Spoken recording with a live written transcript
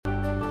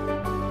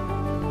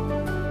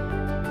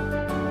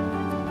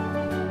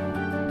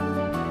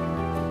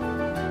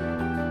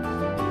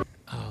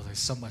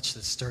so much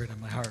that's stirred in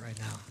my heart right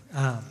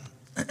now.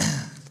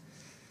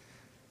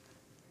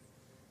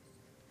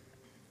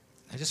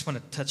 I just want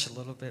to touch a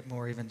little bit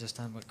more even just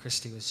on what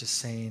Christy was just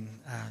saying,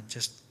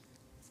 just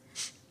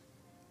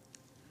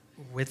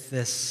with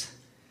this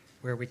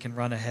where we can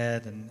run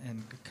ahead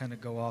and kind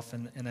of go off.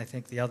 And I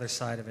think the other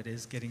side of it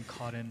is getting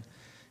caught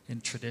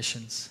in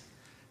traditions,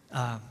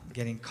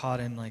 getting caught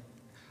in like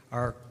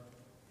our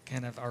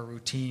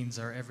routines,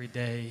 our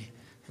everyday.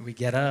 We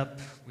get up,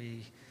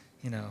 we,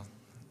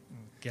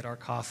 get our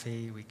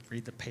coffee, we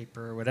read the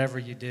paper, whatever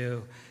you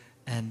do.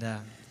 And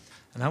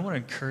I want to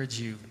encourage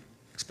you,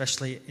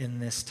 especially in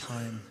this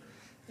time.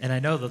 And I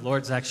know the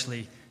Lord's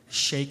actually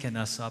shaken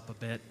us up a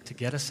bit to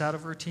get us out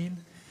of routine.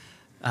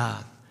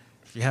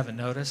 If you haven't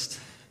noticed,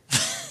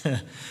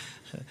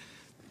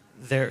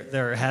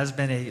 there has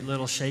been a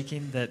little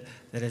shaking that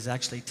has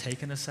actually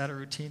taken us out of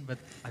routine, but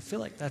I feel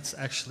like that's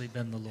actually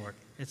been the Lord.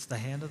 It's the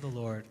hand of the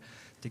Lord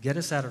to get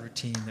us out of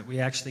routine, that we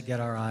actually get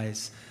our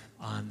eyes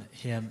on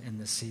Him in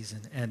this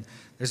season. And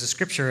there's a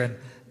scripture, and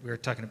we were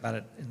talking about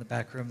it in the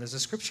back room, there's a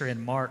scripture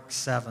in Mark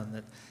 7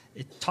 that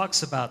it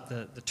talks about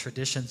the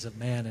traditions of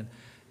man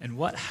and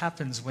what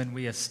happens when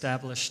we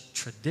establish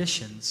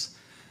traditions.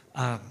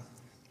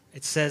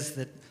 It says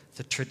that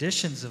the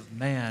traditions of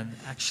man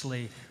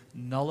actually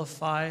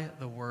nullify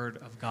the word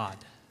of God.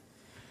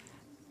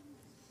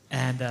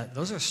 And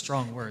those are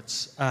strong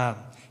words.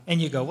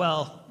 And you go,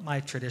 well,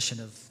 my tradition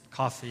of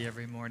coffee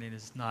every morning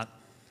is not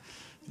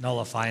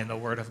nullifying the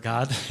word of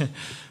God.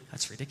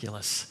 That's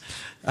ridiculous.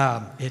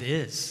 It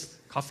is.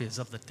 Coffee is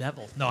of the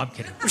devil. No, I'm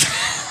kidding.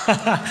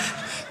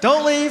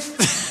 Don't leave.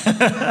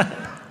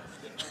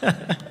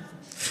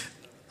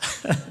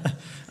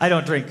 I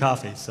don't drink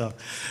coffee, so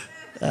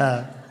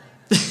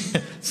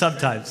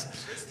sometimes.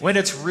 When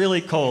it's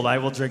really cold, I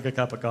will drink a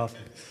cup of coffee,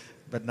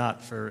 but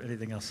not for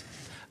anything else.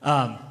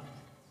 But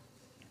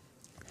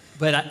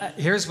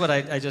here's what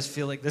I just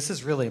feel like this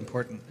is really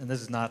important, and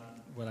this is not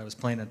what I was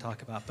planning to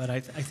talk about, but I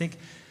think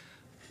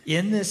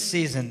in this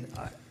season,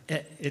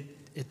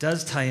 it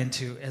does tie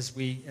into as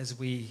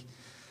we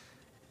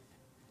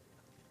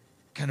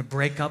kind of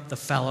break up the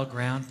fallow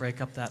ground,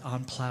 break up that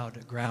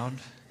unplowed ground,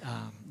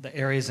 the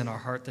areas in our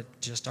heart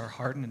that just are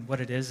hardened. And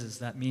what it is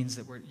that means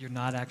that you're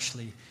not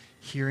actually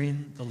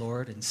hearing the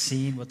Lord and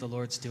seeing what the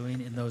Lord's doing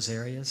in those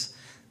areas.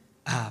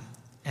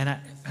 And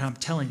I'm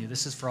telling you,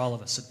 this is for all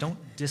of us. So don't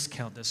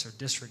discount this or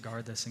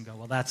disregard this and go,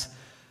 well, that's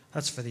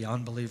for the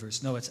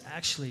unbelievers. No, it's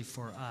actually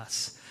for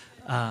us.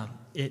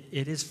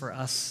 It is for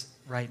us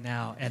right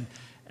now. And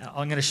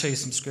I'm going to show you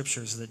some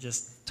scriptures that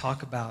just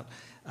talk about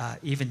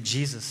even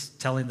Jesus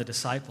telling the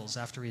disciples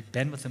after he'd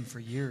been with them for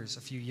years,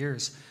 a few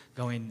years,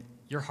 going,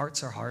 your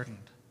hearts are hardened.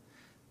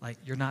 Like,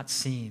 you're not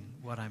seeing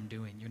what I'm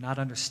doing. You're not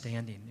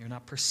understanding. You're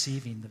not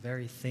perceiving the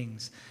very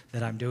things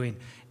that I'm doing.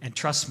 And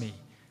trust me,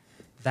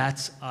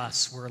 that's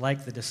us. We're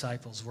like the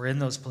disciples. We're in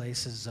those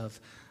places of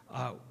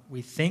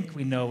we think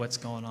we know what's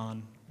going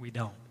on. We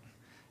don't.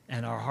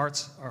 And our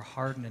hearts are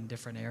hardened in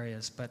different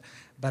areas. But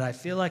I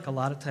feel like a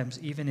lot of times,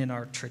 even in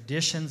our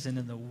traditions and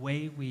in the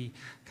way we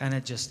kind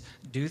of just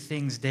do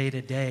things day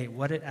to day,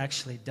 what it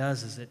actually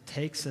does is it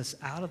takes us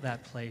out of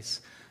that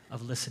place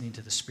of listening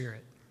to the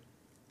Spirit.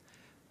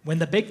 When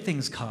the big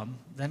things come,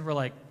 then we're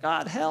like,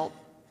 God, help.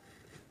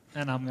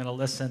 And I'm going to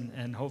listen,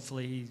 and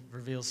hopefully He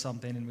reveals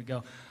something, and we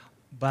go.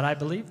 But I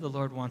believe the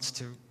Lord wants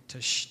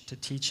to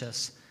teach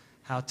us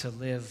how to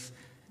live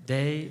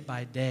day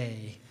by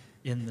day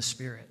in the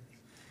Spirit.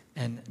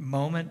 And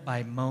moment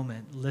by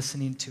moment,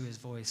 listening to His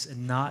voice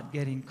and not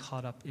getting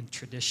caught up in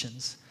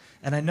traditions.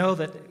 And I know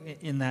that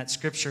in that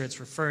scripture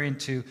it's referring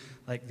to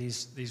like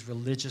these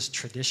religious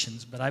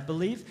traditions, but I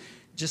believe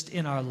just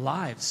in our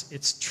lives,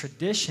 it's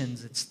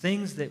traditions, it's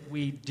things that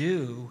we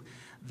do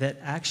that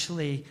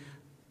actually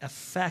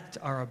affect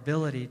our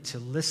ability to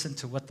listen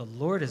to what the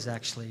Lord is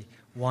actually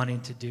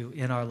wanting to do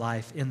in our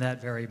life in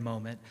that very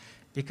moment,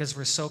 because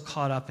we're so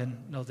caught up in,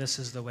 no, this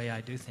is the way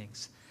I do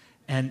things.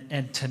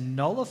 And to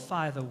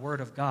nullify the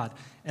word of God.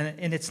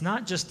 And it's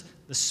not just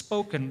the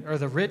spoken or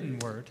the written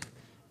word.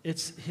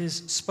 It's His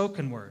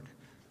spoken word.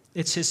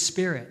 It's His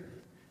Spirit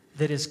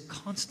that is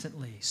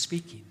constantly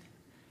speaking.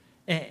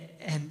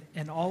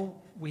 And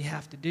all we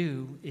have to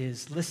do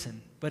is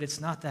listen. But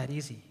it's not that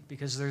easy,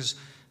 because there's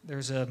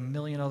a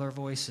million other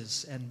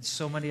voices and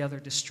so many other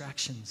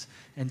distractions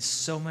and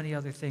so many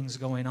other things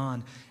going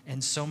on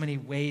and so many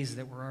ways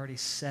that we're already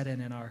set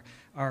in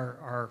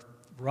our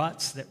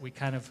ruts that we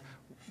kind of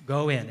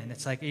go in. And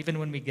it's like even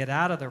when we get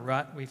out of the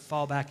rut, we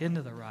fall back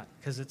into the rut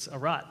because it's a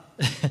rut.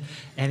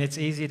 And it's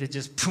easy to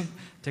just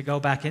to go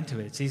back into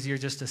it. It's easier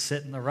just to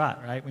sit in the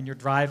rut, right? When you're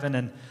driving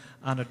and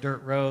on a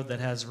dirt road that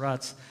has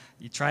ruts,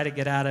 you try to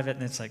get out of it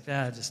and it's like,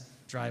 just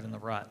drive in the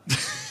rut.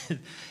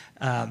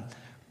 I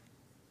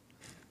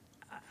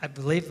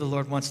believe the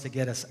Lord wants to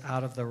get us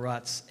out of the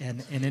ruts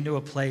and into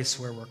a place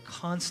where we're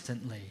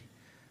constantly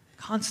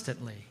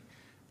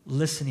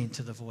listening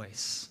to the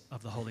voice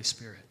of the Holy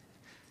Spirit.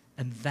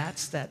 And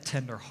that's that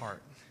tender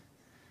heart.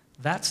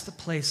 That's the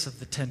place of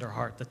the tender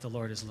heart that the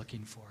Lord is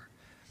looking for.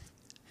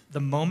 the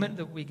moment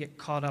that we get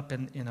caught up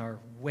in our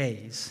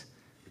ways,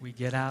 we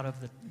get out of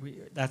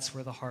that's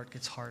where the heart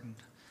gets hardened.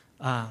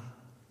 Let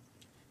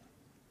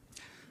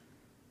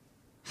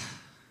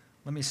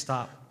me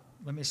stop.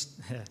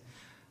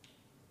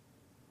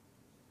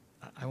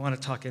 I want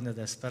to talk into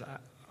this,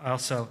 but I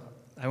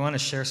want to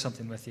share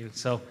something with you.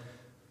 So,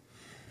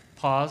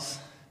 pause.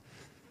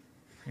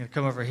 I'm going to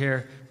come over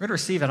here. We're going to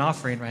receive an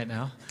offering right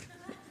now.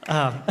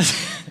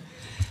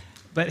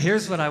 But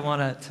here's what I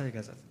want to tell you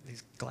guys.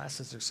 These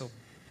glasses are so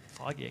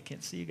foggy, I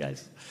can't see you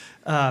guys.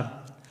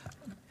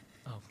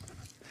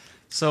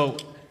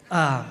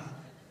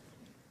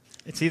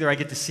 It's either I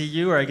get to see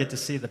you or I get to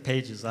see the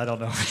pages. I don't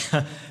know.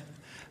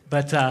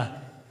 But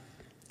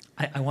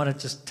I want to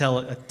just tell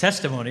a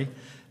testimony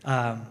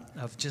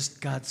of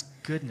just God's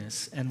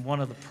goodness. And one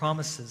of the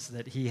promises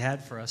that he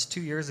had for us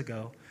 2 years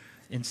ago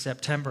in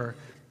September,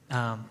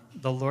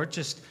 the Lord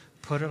just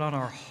put it on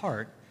our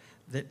heart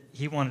that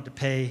he wanted to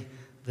pay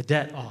the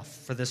debt off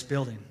for this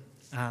building.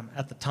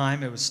 At the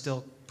time, it was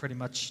still pretty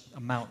much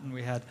a mountain.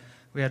 We had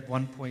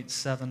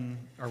 1.7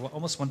 or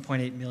almost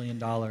 $1.8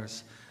 million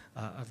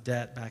of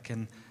debt back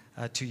in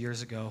 2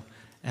 years ago.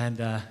 And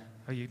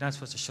you're not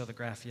supposed to show the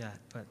graph yet,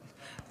 but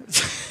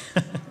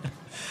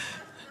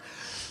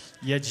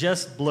you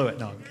just blew it.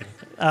 No, I'm kidding.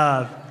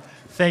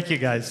 Thank you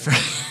guys for.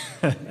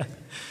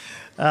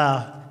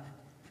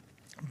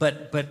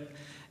 But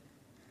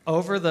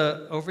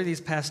over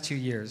these past 2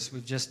 years,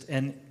 we've just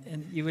and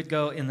you would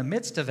go in the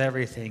midst of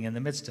everything, in the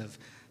midst of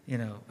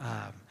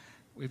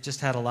we've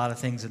just had a lot of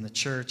things in the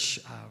church.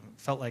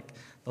 Felt like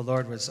the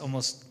Lord was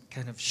almost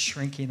kind of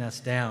shrinking us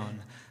down,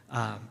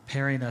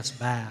 paring us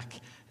back.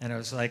 And it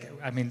was like,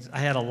 I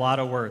had a lot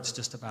of words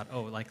just about,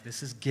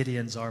 this is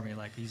Gideon's army.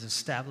 Like, he's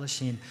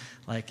establishing,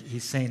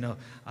 he's saying, no,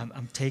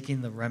 I'm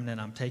taking the remnant.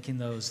 I'm taking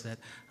those that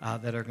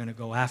are going to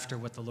go after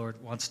what the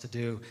Lord wants to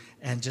do,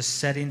 and just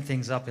setting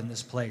things up in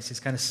this place. He's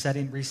kind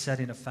of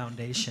resetting a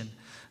foundation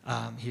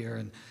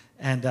here.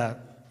 And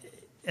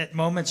at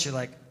moments you're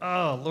like,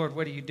 oh, Lord,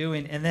 what are you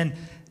doing? And then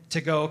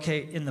to go,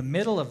 okay, in the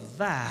middle of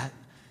that,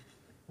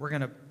 we're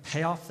going to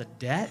pay off the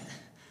debt.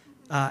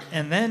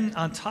 And then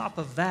on top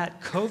of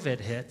that, COVID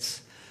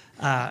hits.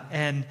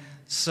 And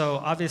so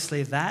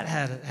obviously that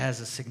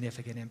has a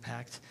significant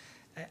impact.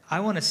 I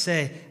want to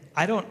say,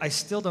 I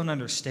still don't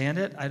understand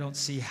it. I don't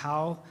see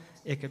how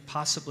it could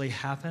possibly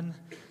happen.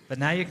 But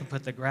now you can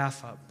put the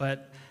graph up.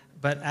 But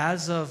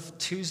as of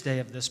Tuesday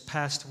of this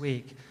past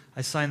week,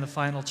 I signed the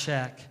final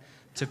check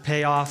to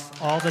pay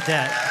off all the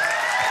debt.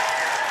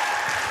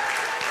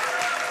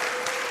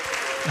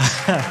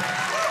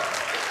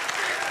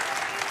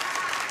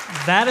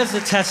 That is a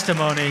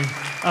testimony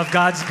of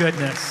God's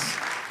goodness,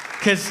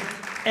 because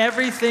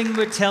everything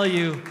would tell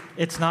you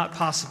it's not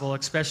possible,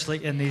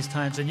 especially in these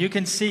times. And you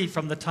can see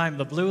from the time,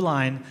 the blue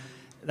line,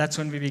 that's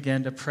when we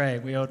began to pray.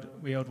 We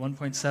owed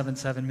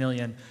 $1.77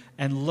 million.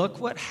 And look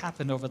what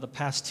happened over the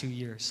past 2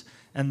 years.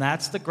 And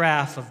that's the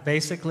graph of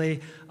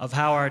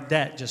how our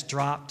debt just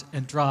dropped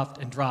and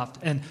dropped and dropped.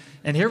 And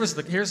here's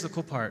the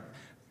cool part.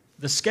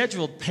 The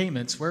scheduled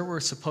payments, where we're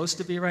supposed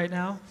to be right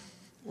now,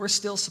 we're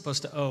still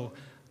supposed to owe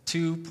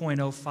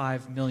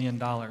 $2.05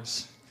 million.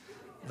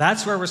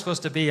 That's where we're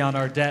supposed to be on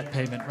our debt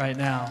payment right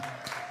now,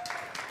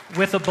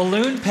 with a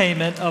balloon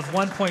payment of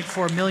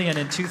 $1.4 million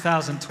in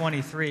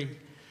 2023.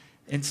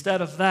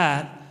 Instead of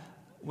that,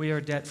 we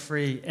are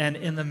debt-free. And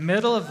in the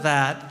middle of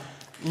that,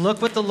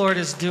 look what the Lord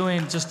is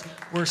doing.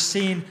 We're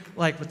seeing,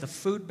 with the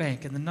food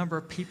bank and the number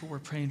of people we're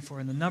praying for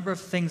and the number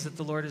of things that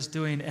the Lord is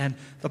doing and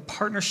the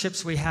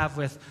partnerships we have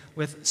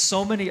with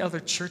so many other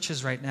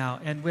churches right now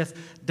and with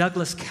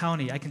Douglas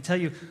County. I can tell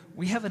you,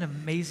 we have an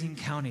amazing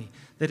county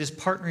that is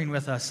partnering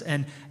with us,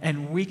 and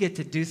we get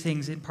to do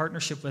things in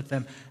partnership with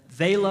them.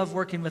 They love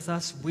working with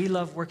us. We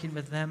love working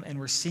with them, and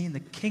we're seeing the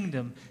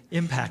kingdom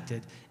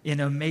impacted in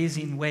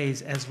amazing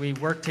ways as we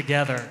work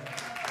together.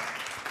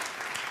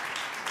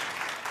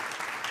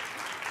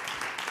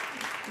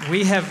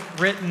 We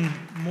have written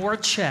more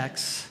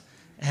checks,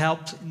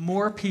 helped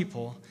more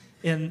people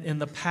in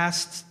the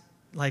past,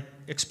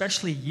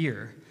 especially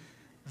year,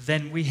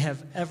 than we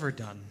have ever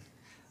done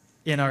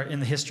in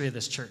the history of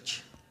this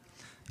church.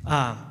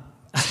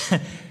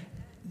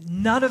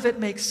 None of it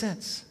makes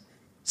sense.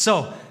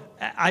 So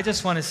I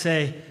just want to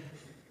say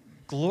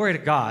glory to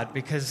God,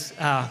 because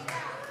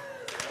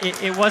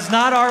it was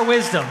not our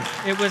wisdom.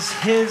 It was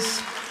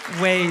his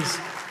ways.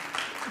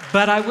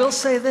 But I will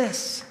say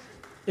this.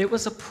 It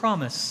was a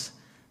promise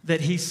that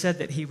he said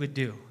that he would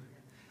do.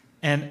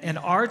 And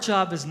our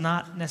job is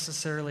not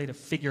necessarily to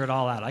figure it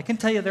all out. I can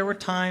tell you there were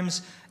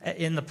times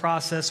in the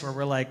process where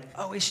we're like,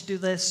 oh, we should do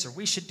this or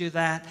we should do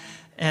that.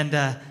 And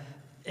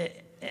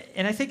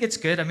I think it's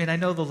good. I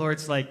know the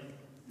Lord's like,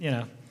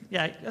 yeah,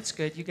 that's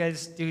good. You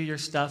guys do your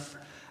stuff.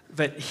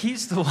 But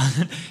he's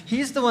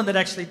the one that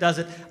actually does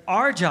it.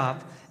 Our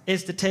job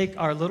is to take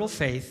our little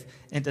faith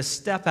and to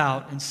step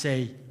out and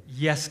say,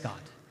 yes, God.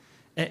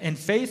 And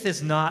faith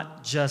is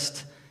not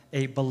just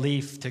a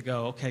belief to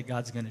go, okay,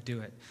 God's going to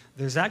do it.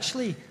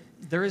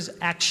 There is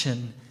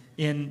action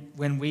in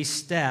when we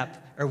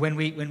step, or when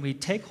we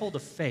take hold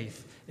of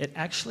faith. it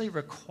actually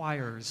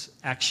requires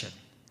action.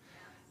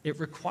 It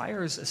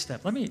requires a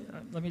step. Let me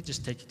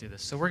just take you through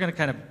this. So we're going to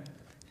kind of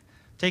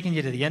taking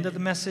you to the end of the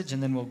message,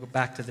 and then we'll go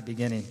back to the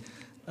beginning,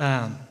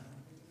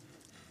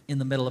 in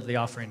the middle of the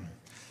offering.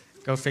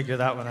 Go figure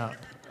that one out.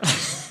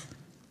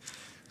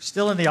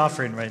 Still in the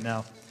offering right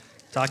now,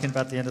 talking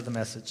about the end of the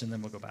message, and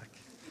then we'll go back.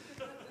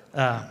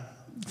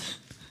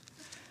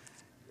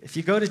 If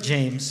you go to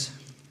James,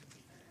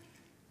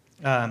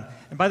 and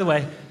by the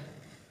way,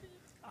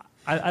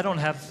 I don't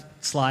have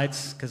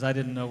slides because I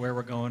didn't know where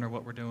we're going or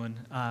what we're doing.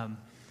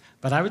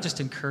 But I would just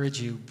encourage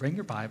you, bring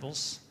your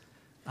Bibles.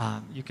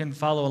 You can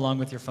follow along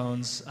with your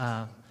phones.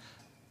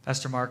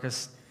 Pastor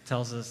Marcus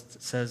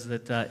says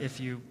that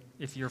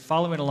if you're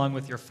following along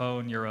with your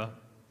phone, you're a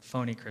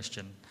phony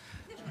Christian.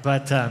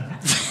 But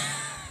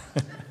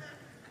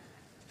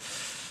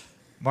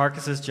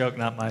Marcus's joke,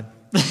 not mine.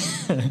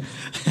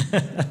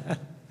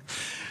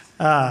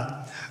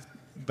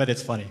 But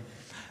it's funny.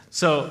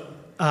 So,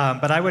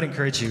 but I would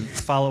encourage you,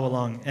 follow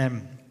along.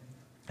 And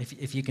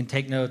if you can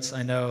take notes,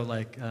 I know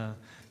like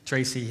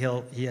Tracy,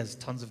 he has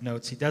tons of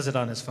notes. He does it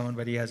on his phone,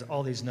 but he has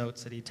all these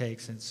notes that he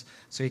takes, and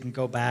so he can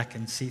go back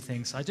and see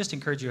things. So I just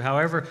encourage you,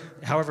 however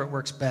it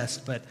works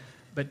best,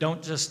 but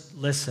don't just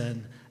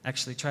listen.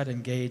 Actually, try to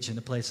engage in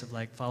a place of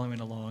like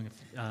following along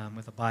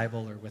with a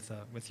Bible or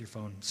with your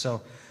phone.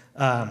 So,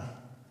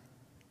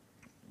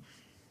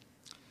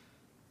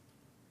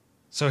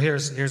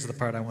 here's the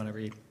part I want to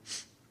read.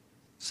 It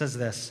says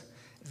this.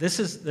 This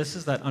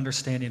is that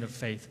understanding of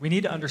faith. We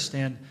need to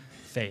understand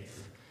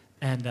faith.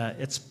 And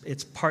it's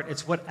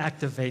what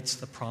activates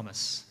the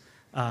promise.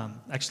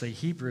 Actually,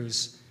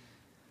 Hebrews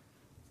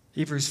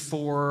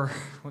 4,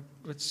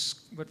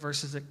 what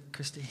verse is it,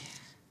 Christy?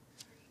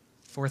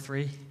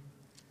 4:3?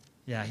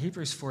 Yeah,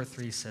 Hebrews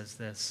 4:3 says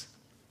this.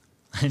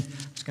 I'm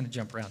just going to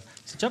jump around.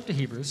 So jump to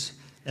Hebrews,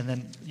 and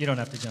then you don't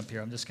have to jump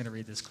here. I'm just going to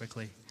read this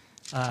quickly.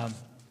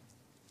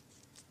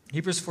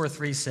 Hebrews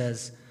 4:3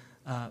 says,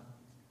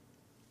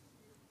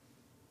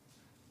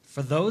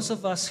 for those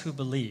of us who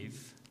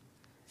believe,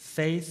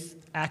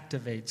 faith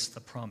activates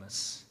the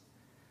promise,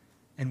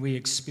 and we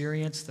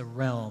experience the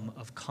realm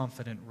of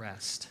confident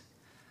rest.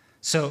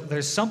 So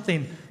there's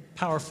something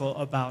powerful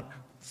about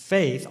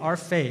faith. Our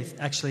faith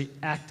actually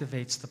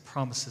activates the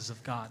promises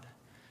of God.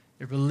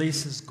 It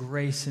releases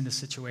grace into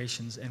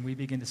situations, and we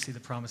begin to see the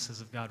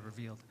promises of God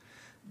revealed.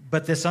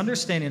 But this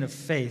understanding of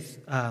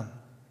faith,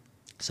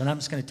 so now I'm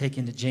just going to take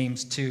you into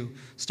James 2,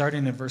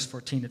 starting in verse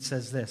 14. It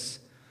says this,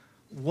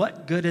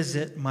 what good is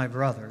it, my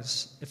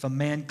brothers, if a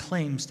man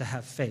claims to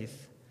have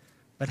faith,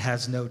 but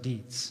has no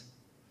deeds?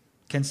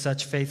 Can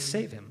such faith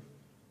save him?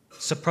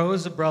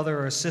 Suppose a brother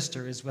or a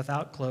sister is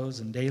without clothes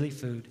and daily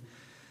food.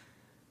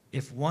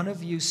 If one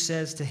of you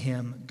says to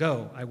him,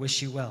 go, I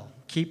wish you well,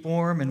 keep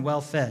warm and well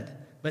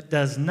fed, but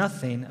does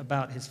nothing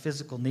about his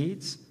physical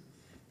needs,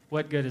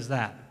 what good is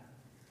that?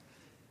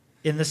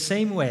 In the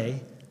same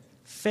way,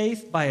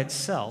 faith by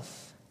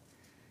itself,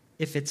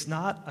 if it's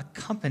not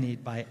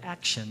accompanied by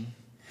action,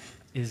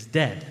 is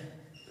dead.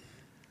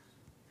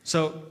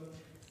 So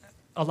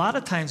a lot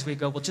of times we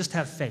go, well, just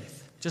have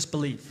faith, just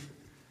believe.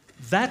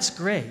 That's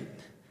great,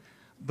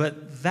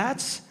 but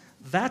that's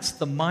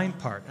the mind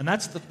part, and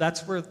that's the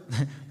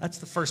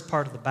first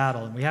part of the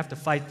battle, and we have to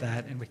fight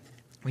that, and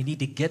we need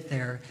to get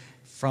there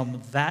from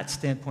that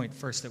standpoint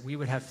first, that we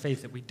would have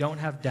faith, that we don't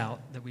have doubt,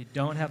 that we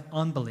don't have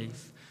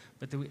unbelief,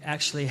 but that we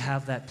actually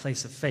have that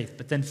place of faith.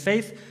 But then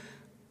faith,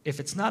 if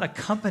it's not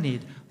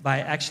accompanied by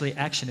actually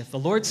action, if the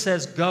Lord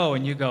says go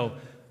and you go,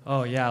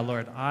 oh yeah,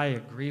 Lord, I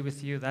agree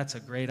with you, that's a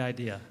great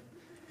idea,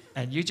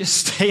 and you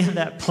just stay in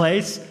that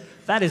place,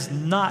 that is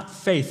not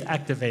faith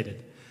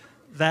activated.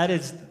 That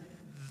is,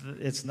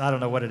 I don't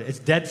know what it is, it's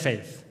dead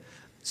faith.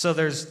 So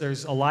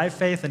there's alive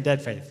faith and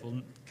dead faith.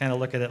 We'll kind of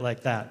look at it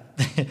like that.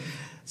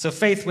 So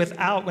faith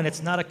without, when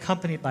it's not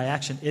accompanied by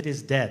action, it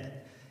is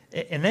dead.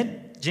 And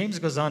then James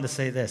goes on to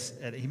say this,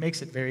 and he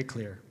makes it very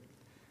clear.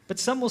 But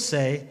some will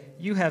say,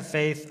 you have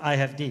faith, I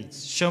have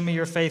deeds. Show me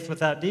your faith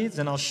without deeds,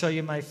 and I'll show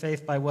you my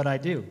faith by what I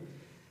do.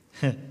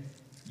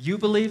 You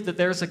believe that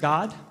there's a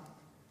God?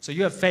 So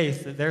you have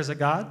faith that there's a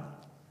God?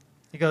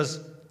 He goes,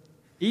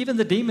 even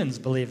the demons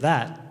believe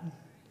that.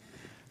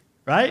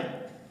 Right?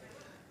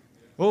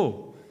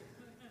 Whoa.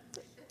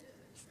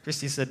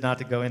 Christy said not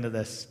to go into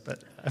this,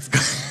 but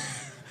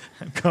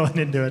I'm going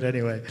into it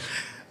anyway.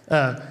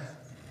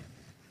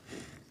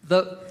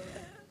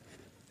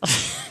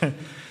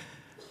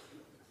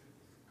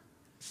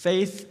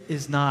 Faith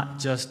is not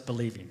just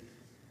believing.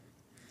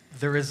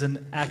 There is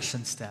an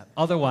action step.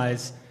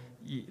 Otherwise,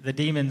 the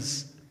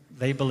demons,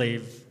 they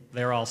believe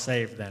they're all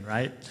saved then,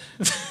 right?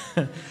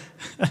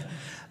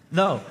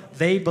 No,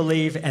 they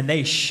believe and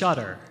they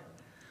shudder.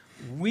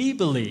 We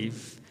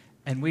believe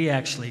and we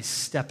actually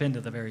step into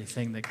the very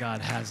thing that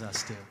God has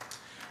us do.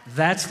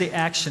 That's the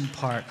action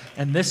part,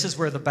 and this is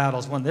where the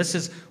battle's won. This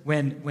is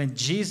when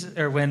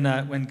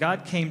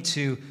God came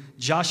to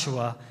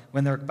Joshua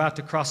when they're about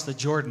to cross the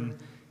Jordan.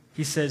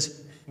 He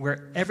says,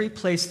 where every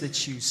place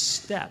that you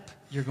step,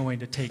 you're going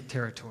to take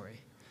territory.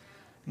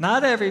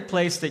 Not every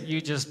place that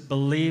you just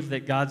believe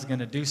that God's going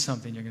to do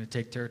something, you're going to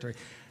take territory.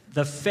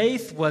 The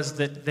faith was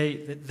that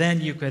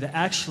then you could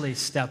actually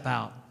step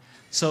out.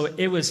 So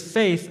it was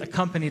faith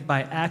accompanied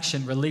by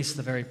action released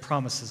the very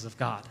promises of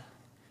God.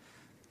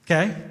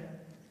 Okay?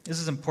 This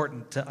is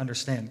important to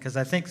understand because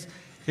I think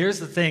here's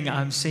the thing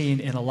I'm seeing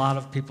in a lot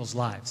of people's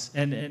lives,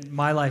 and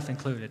my life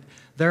included.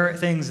 There are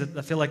things that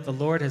I feel like the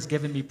Lord has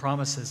given me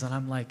promises, and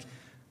I'm like,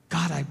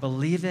 God, I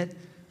believe it.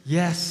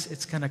 Yes,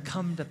 it's going to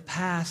come to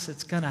pass.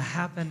 It's going to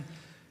happen.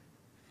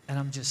 And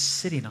I'm just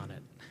sitting on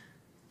it.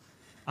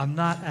 I'm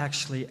not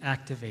actually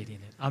activating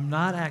it. I'm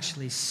not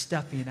actually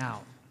stepping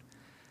out.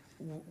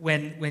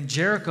 When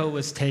Jericho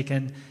was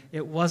taken,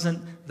 it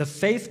wasn't, the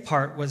faith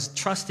part was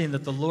trusting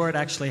that the Lord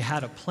actually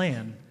had a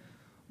plan,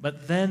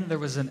 but then there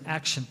was an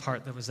action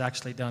part that was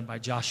actually done by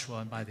Joshua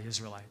and by the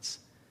Israelites.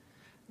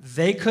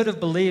 They could have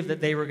believed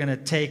that they were going to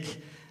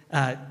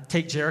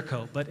take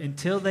Jericho, but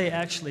until they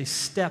actually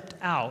stepped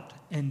out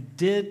and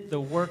did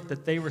the work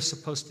that they were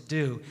supposed to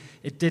do,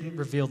 it didn't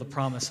reveal the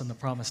promise, and the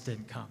promise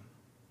didn't come.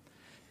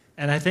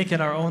 And I think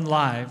in our own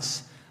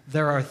lives,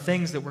 there are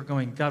things that we're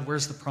going, God,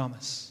 where's the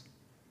promise?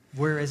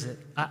 Where is it?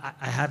 I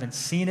haven't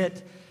seen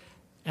it,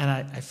 and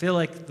I feel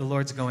like the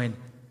Lord's going,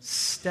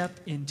 step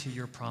into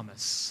your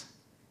promise.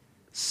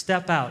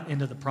 Step out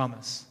into the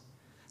promise.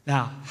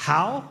 Now,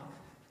 how?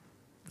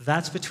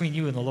 That's between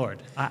you and the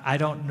Lord. I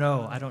don't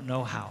know. I don't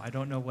know how. I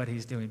don't know what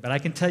he's doing. But I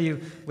can tell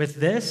you with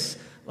this,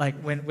 like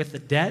with the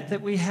debt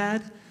that we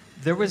had,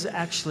 there was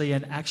actually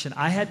an action.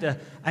 I had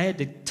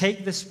to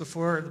take this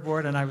before the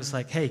board, and I was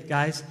like, hey,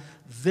 guys,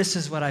 this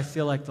is what I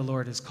feel like the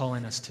Lord is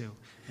calling us to.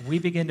 We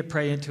begin to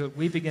pray into it.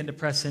 We begin to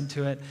press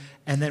into it.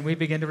 And then we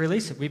begin to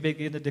release it. We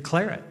begin to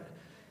declare it.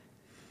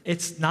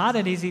 It's not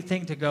an easy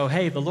thing to go,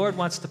 hey, the Lord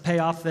wants to pay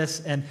off this.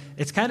 And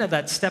it's kind of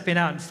that stepping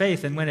out in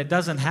faith. And when it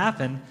doesn't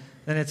happen,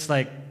 then it's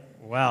like,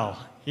 well,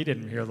 he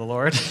didn't hear the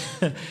Lord.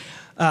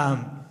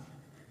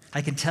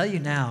 I can tell you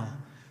now,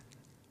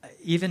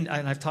 even,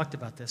 and I've talked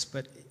about this,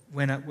 but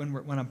when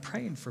I'm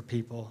praying for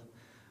people,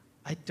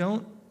 I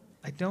don't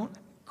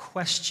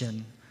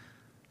question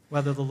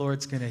whether the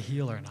Lord's going to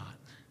heal or not.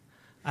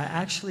 I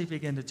actually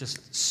begin to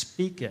just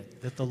speak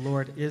it, that the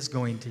Lord is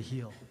going to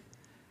heal.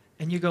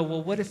 And you go,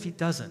 well, what if he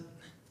doesn't?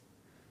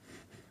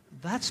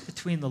 That's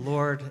between the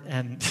Lord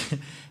and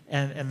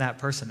that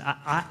person.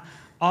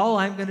 All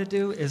I'm going to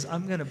do is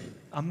I'm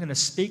going to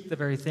speak the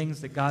very things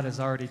that God has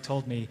already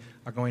told me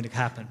are going to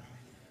happen.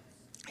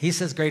 He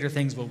says greater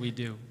things will we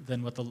do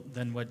than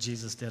what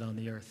Jesus did on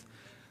the earth.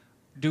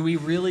 Do we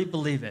really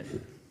believe it?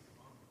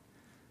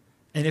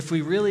 And if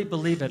we really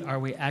believe it, are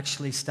we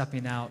actually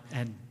stepping out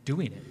and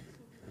doing it?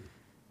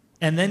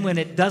 And then when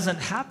it doesn't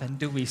happen,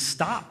 do we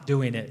stop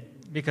doing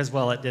it because,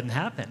 well, it didn't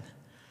happen?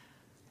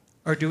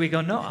 Or do we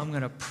go, no, I'm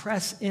going to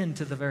press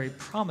into the very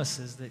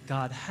promises that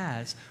God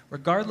has,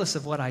 regardless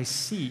of what I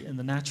see in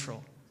the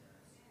natural?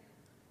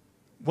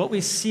 What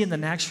we see in the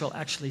natural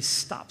actually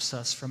stops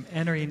us from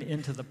entering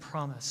into the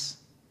promise.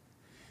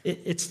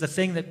 It's the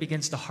thing that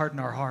begins to harden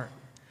our heart.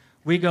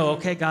 We go,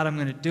 okay, God, I'm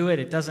going to do it.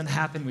 It doesn't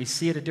happen. We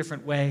see it a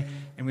different way,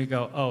 and we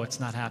go, oh, it's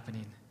not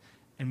happening.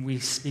 And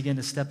we begin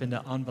to step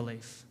into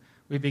unbelief.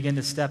 We begin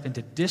to step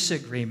into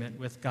disagreement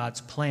with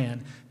God's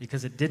plan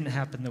because it didn't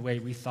happen the way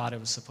we thought it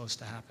was supposed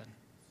to happen.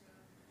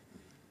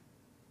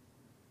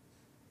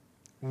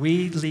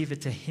 We leave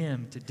it to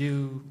him to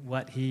do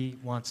what he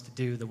wants to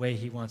do, the way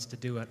he wants to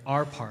do it.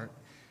 Our part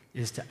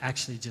is to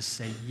actually just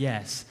say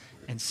yes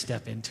and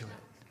step into it.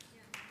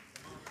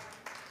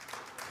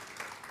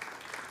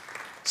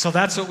 So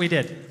that's what we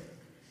did.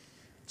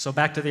 So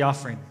back to the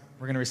offering.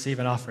 We're going to receive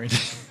an offering.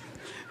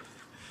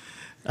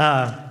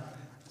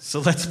 So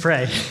let's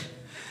pray.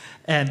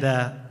 And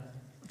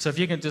so if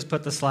you can just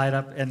put the slide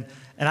up. And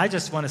I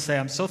just want to say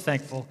I'm so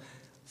thankful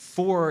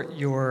for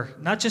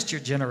not just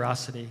your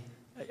generosity.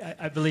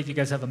 I believe you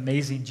guys have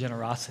amazing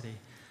generosity,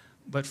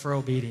 but for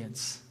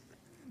obedience.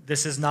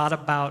 This is not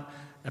about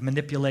a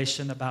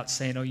manipulation, about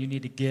saying, oh, you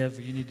need to give,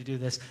 or you need to do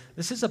this.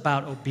 This is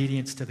about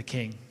obedience to the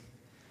King.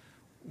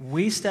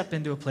 We step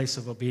into a place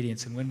of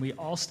obedience, and when we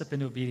all step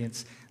into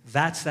obedience,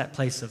 that's that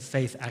place of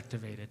faith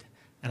activated.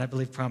 And I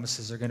believe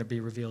promises are going to be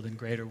revealed in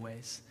greater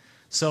ways.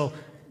 So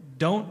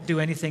don't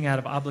do anything out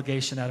of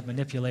obligation, out of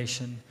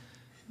manipulation.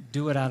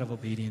 Do it out of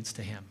obedience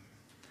to him.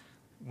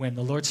 When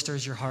the Lord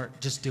stirs your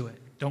heart, just do it.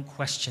 Don't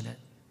question it.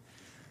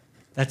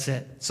 That's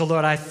it. So,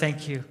 Lord, I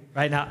thank you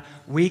right now.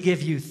 We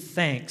give you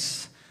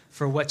thanks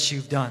for what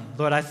you've done.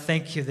 Lord, I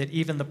thank you that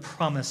even the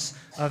promise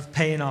of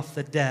paying off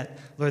the debt,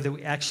 Lord, that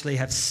we actually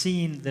have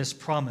seen this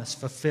promise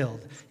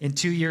fulfilled. In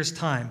 2 years'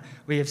 time,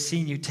 we have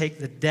seen you take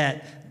the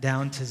debt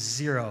down to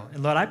zero.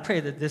 And Lord, I pray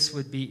that this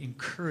would be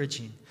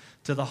encouraging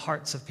to the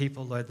hearts of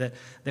people, Lord,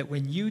 that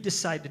when you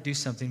decide to do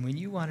something, when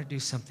you want to do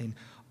something,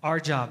 our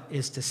job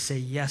is to say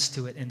yes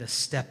to it and to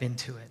step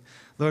into it.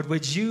 Lord,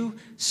 would you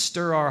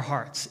stir our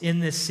hearts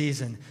in this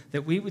season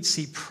that we would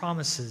see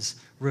promises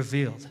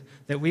revealed,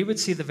 that we would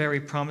see the very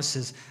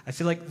promises. I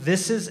feel like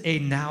this is a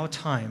now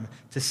time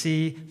to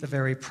see the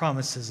very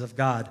promises of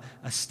God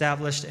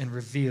established and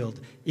revealed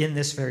in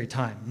this very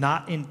time.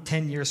 Not in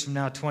 10 years from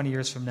now, 20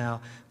 years from now,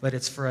 but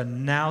it's for a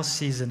now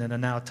season and a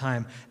now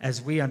time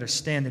as we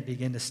understand and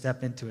begin to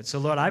step into it. So,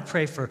 Lord, I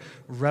pray for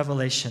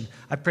revelation.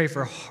 I pray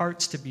for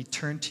hearts to be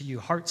turned to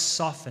you, hearts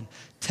softened,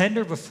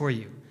 tender before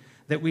you,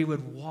 that we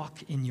would walk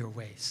in your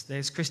ways.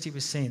 As Christy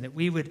was saying, that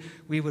we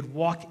would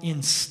walk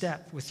in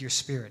step with your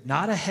Spirit,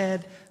 not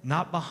ahead,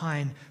 not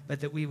behind,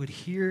 but that we would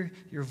hear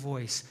your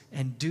voice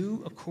and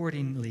do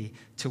accordingly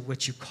to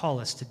what you call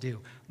us to do,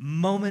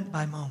 moment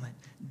by moment,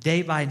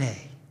 day by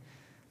day.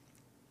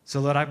 So,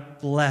 Lord, I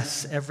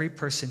bless every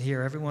person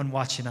here, everyone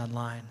watching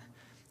online.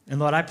 And,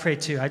 Lord, I pray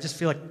too, I just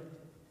feel like,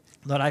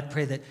 Lord, I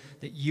pray that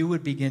you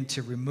would begin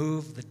to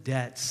remove the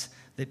debts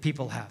that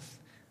people have.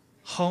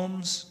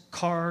 Homes,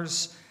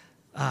 cars,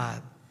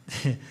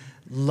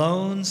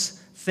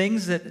 loans,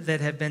 things that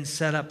have been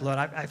set up, Lord,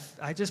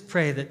 I just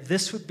pray that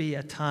this would be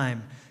a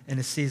time and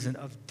a season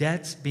of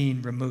debts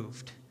being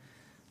removed.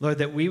 Lord,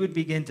 that we would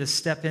begin to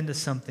step into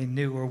something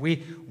new, where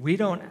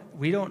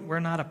we're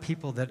not a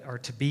people that are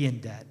to be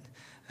in debt,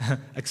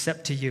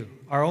 except to you.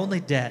 Our only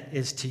debt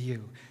is to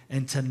you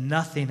and to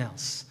nothing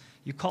else.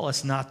 You call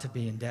us not to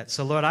be in debt.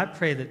 So, Lord, I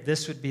pray that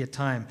this would be a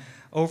time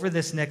over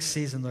this next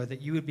season, Lord,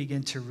 that you would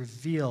begin to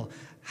reveal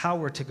how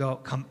we're to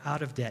come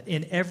out of debt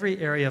in every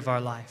area of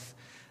our life,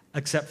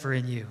 except for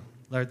in you.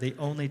 Lord, the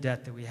only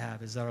debt that we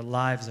have is that our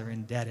lives are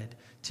indebted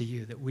to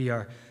you, that we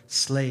are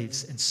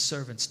slaves and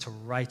servants to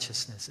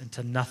righteousness and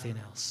to nothing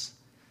else.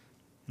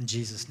 In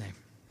Jesus' name,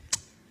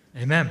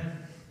 amen.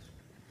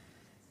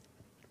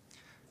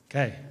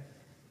 Okay,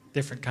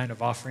 different kind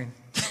of offering.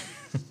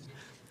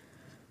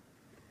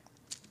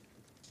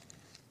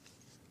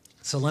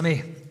 So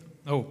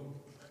oh,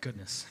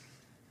 goodness.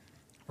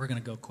 We're going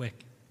to go quick.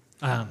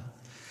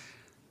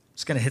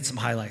 Just going to hit some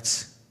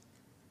highlights.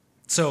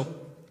 So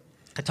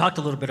I talked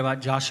a little bit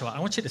about Joshua. I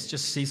want you to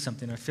just see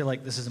something. I feel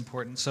like this is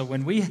important. So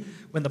when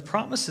the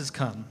promises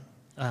come,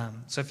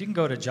 so if you can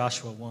go to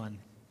Joshua 1,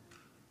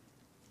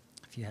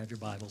 if you have your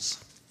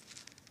Bibles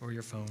or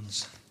your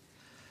phones.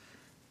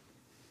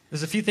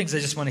 There's a few things I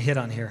just want to hit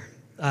on here.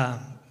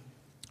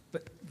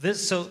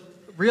 So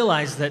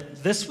realize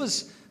that this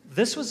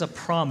was a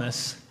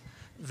promise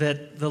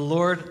that the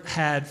Lord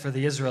had for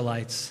the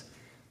Israelites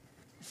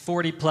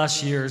 40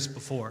 plus years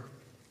before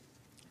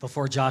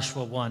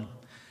Joshua 1.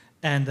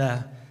 And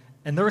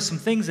there were some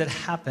things that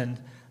happened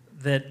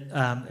that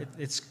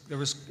it's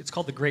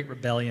called the Great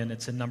Rebellion.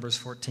 It's in Numbers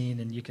 14,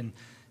 and you can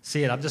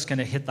see it. I'm just going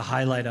to hit the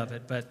highlight of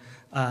it, but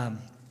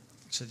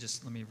so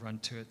just let me run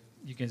to it.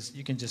 You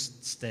can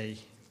just stay.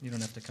 You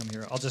don't have to come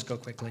here. I'll just go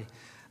quickly.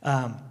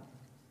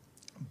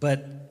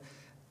 But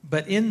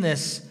in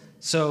this,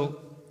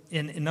 so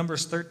in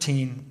Numbers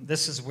 13,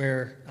 this is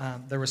where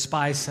there were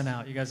spies sent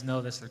out. You guys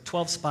know this. There are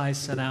 12 spies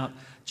sent out.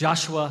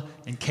 Joshua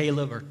and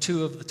Caleb are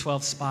 2 of the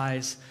 12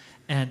 spies.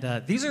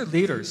 And these are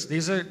leaders.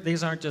 These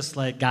aren't just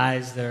like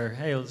guys that are,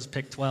 hey, let's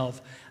pick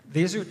 12.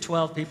 These are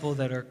 12 people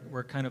that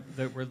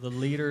were the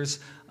leaders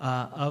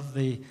of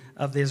the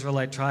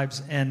Israelite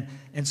tribes. And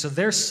so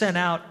they're sent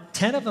out.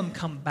 10 of them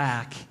come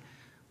back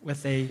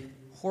with a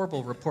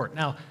horrible report.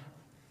 Now,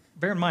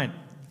 bear in mind,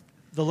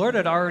 the Lord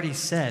had already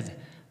said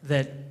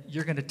that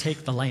you're going to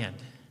take the land.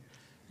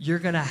 You're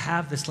going to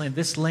have this land.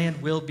 This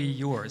land will be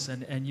yours,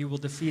 and you will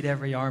defeat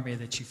every army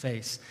that you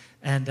face.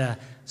 And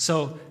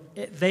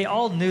they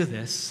all knew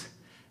this,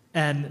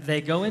 and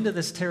they go into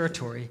this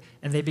territory,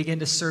 and they begin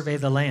to survey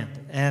the land.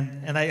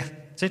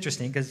 It's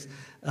interesting because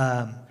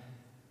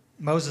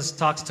Moses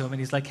talks to him, and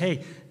he's like,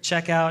 hey,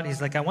 check out.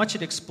 He's like, I want you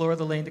to explore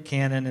the land of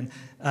Canaan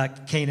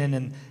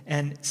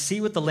and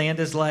see what the land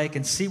is like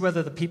and see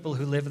whether the people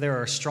who live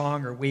there are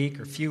strong or weak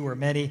or few or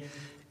many.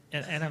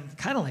 And I'm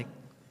kind of like,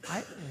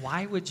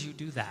 why would you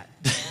do that?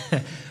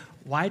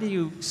 Why do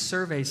you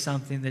survey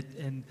something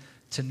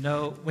to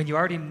know when you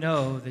already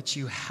know that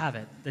you have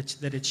it,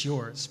 that it's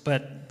yours?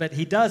 But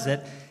he does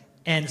it,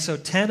 and so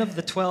 10 of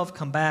the 12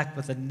 come back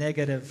with a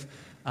negative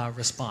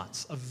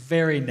response, a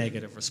very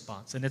negative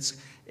response, and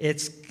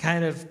it's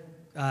kind of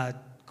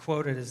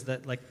quoted as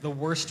the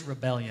worst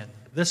rebellion.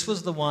 This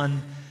was the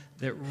one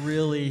that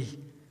really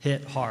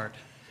hit hard,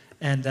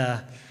 and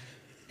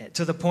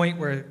to the point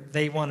where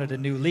they wanted a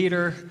new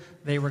leader.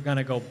 They were going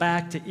to go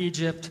back to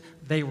Egypt.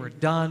 They were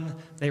done.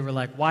 They were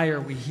like, why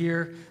are we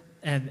here?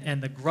 And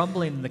the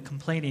grumbling and the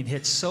complaining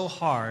hit so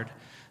hard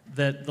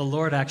that the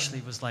Lord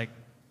actually was like,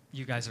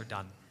 you guys are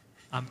done.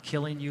 I'm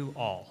killing you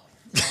all.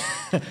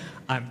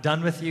 I'm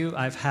done with you.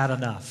 I've had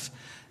enough.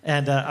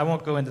 And I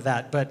won't go into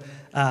that. But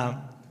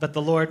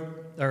the Lord,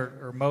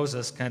 or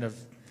Moses, kind of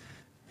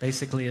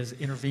basically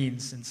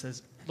intervenes and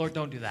says, Lord,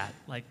 don't do that.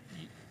 Like,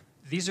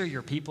 these are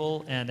your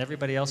people, and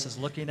everybody else is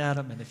looking at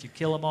them, and if you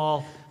kill them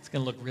all, it's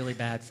going to look really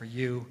bad for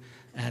you.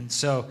 And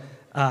so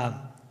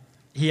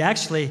he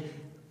actually,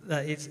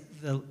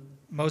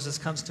 Moses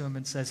comes to him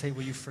and says, hey,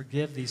 will you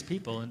forgive these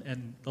people?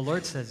 And the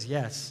Lord says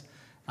yes.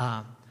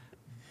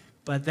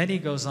 But then he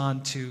goes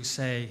on to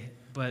say,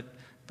 but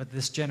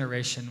this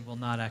generation will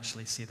not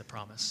actually see the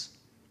promise.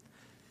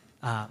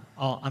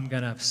 I'm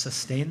going to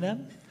sustain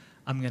them.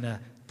 I'm going to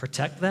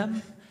protect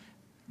them.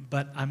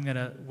 But I'm going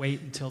to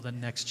wait until the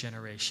next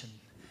generation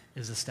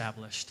is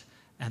established.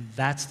 And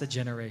that's the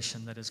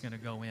generation that is going to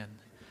go in.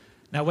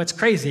 Now, what's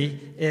crazy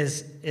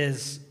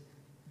is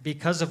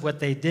because of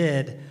what they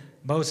did,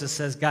 Moses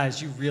says,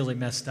 guys, you really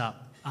messed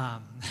up.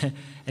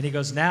 And he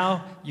goes,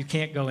 now you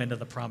can't go into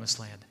the promised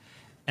land.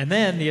 And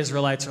then the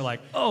Israelites are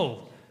like,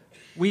 oh,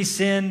 we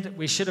sinned.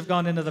 We should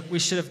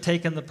have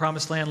taken the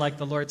promised land like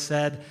the Lord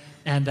said.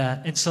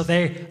 And so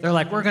they're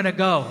like, we're going to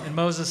go. And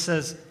Moses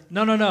says,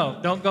 no,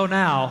 don't go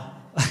now.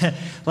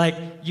 Like,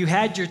 you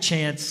had your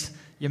chance.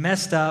 You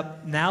messed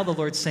up. Now the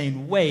Lord's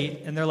saying,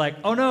 wait. And they're like,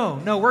 oh,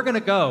 no, we're going to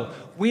go.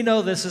 We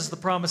know this is the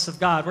promise of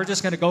God. We're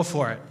just going to go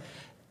for it.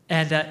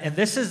 And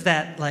this is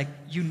that, like,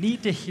 you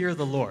need to hear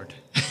the Lord.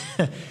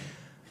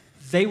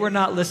 They were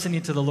not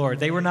listening to the Lord.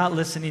 They were not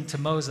listening to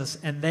Moses.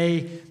 And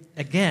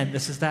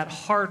this is that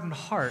hardened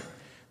heart.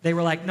 They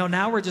were like, no,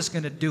 now we're just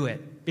going to do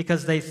it.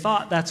 Because they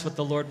thought that's what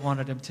the Lord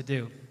wanted them to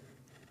do.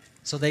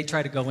 So they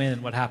try to go in,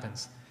 and what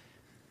happens?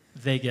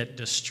 They get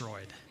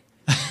destroyed.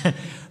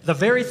 The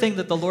very thing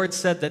that the Lord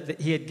said that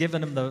he had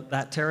given them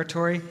that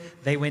territory,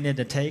 they went in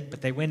to take,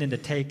 but they went in to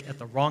take at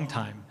the wrong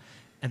time,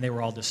 and they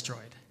were all destroyed.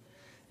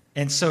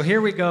 And so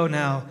here we go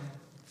now,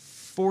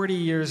 40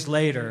 years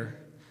later,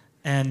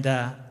 and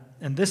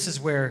this is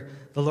where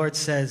the Lord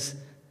says,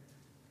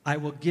 I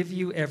will give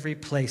you every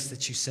place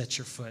that you set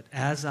your foot,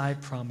 as I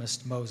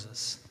promised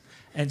Moses.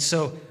 And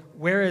so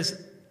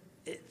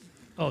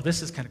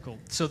this is kind of cool.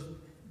 So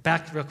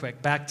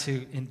back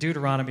to in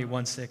Deuteronomy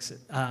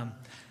 1:6.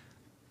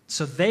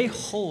 So they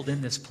hold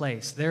in this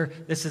place.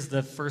 This is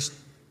the first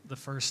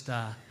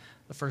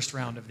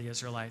round of the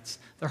Israelites.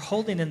 They're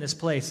holding in this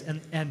place,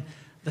 and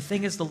the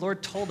thing is, the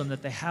Lord told them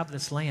that they have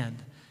this land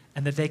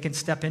and that they can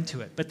step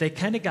into it. But they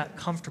kind of got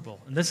comfortable.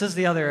 And this is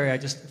the other area I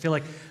just feel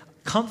like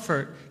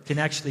comfort can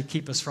actually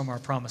keep us from our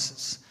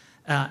promises.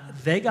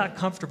 They got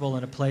comfortable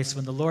in a place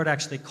when the Lord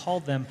actually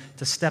called them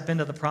to step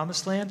into the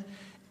promised land,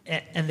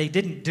 and they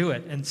didn't do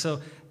it. And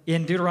so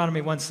in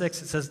Deuteronomy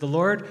 1:6, it says, the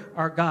Lord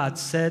our God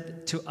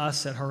said to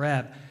us at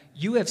Horeb,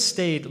 you have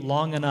stayed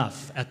long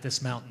enough at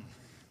this mountain.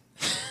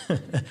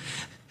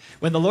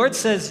 When the Lord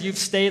says you've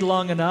stayed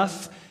long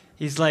enough,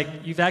 he's like,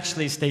 you've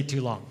actually stayed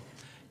too long.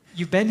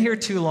 You've been here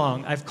too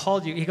long. I've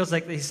called you.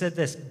 He said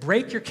this,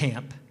 break your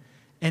camp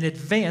and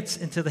advance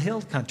into the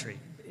hill country.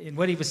 And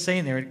what he was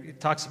saying there, it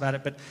talks about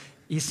it, but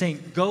he's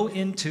saying, go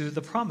into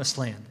the promised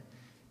land.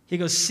 He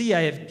goes, see,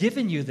 I have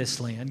given you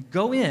this land.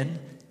 Go in,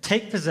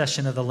 take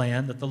possession of the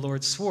land that the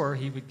Lord swore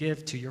he would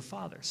give to your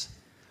fathers.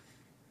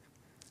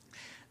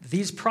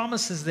 These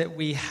promises that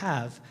we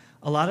have,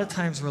 a lot of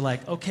times we're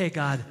like, okay,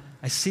 God,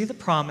 I see the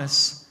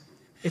promise.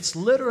 It's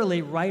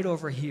literally right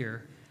over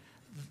here.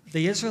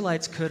 The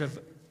Israelites could have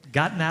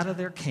gotten out of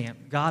their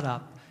camp, got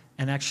up,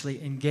 and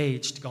actually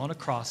engaged, gone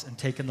across, and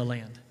taken the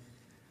land.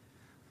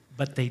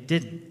 But they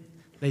didn't.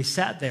 They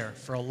sat there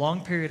for a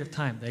long period of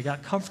time. They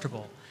got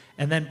comfortable.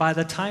 And then by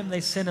the time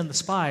they send in the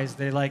spies,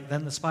 then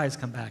the spies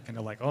come back and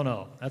they're like, oh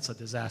no, that's a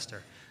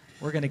disaster.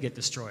 We're going to get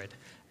destroyed.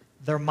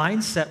 Their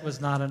mindset was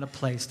not in a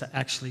place to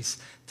actually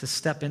to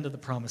step into the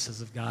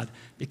promises of God,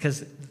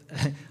 because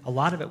a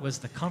lot of it was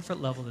the comfort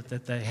level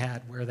that they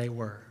had where they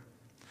were.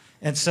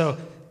 And so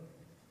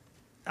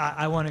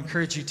I want to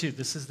encourage you too.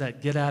 This is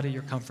that get out of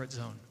your comfort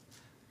zone.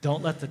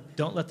 Don't let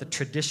the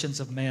traditions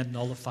of man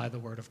nullify the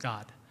word of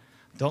God.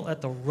 Don't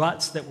let the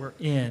ruts that we're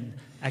in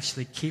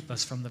actually keep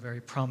us from the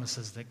very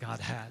promises that God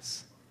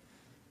has.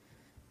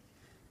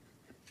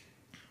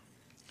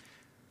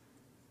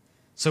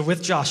 So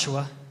with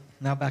Joshua,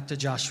 now back to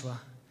Joshua,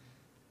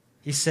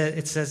 it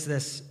says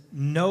this,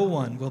 no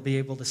one will be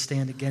able to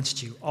stand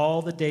against you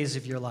all the days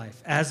of your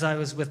life. As I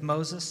was with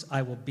Moses,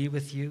 I will be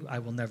with you. I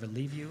will never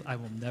leave you. I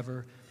will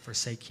never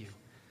forsake you.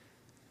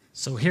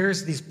 So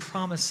here's these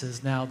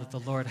promises now that the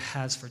Lord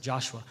has for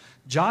Joshua.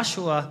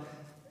 Joshua,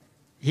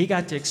 he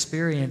got to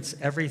experience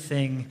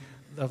everything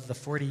of the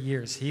 40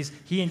 years.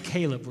 He and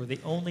Caleb were the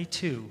only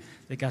two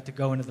that got to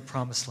go into the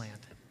promised land.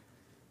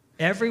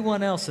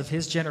 Everyone else of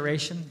his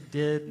generation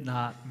did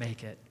not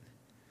make it,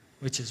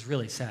 which is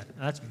really sad.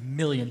 That's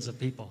millions of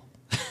people.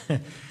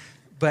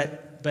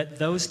 But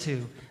those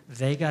two,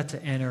 they got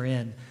to enter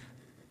in.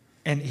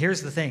 And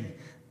here's the thing.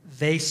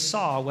 They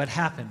saw what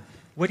happened.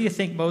 What do you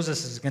think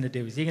Moses is going to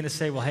do? Is he going to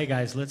say, well, hey,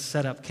 guys, let's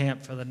set up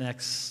camp for the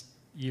next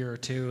year or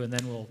two, and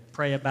then we'll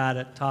pray about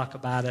it, talk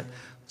about it,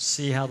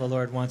 see how the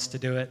Lord wants to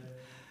do it?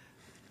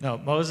 No,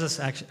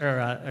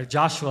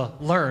 Joshua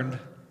learned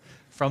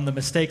from the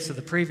mistakes of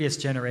the previous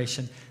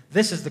generation.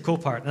 This is the cool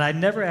part, and I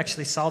never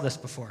actually saw this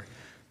before.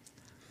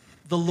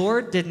 The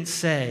Lord didn't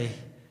say,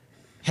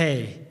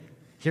 hey,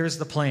 here's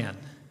the plan.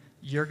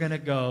 You're going to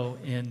go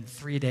in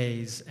 3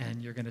 days,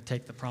 and you're going to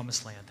take the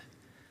promised land.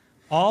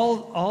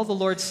 All the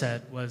Lord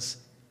said was,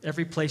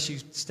 Every place you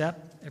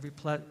step, every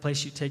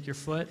place you take your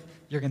foot,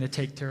 you're going to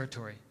take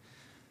territory.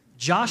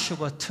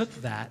 Joshua took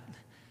that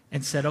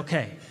and said,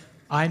 okay,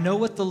 I know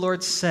what the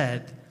Lord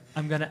said.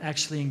 I'm going to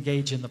actually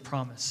engage in the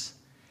promise.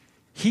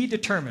 He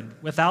determined,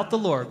 without the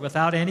Lord,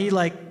 without any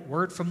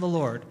word from the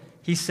Lord,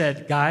 he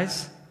said,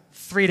 guys,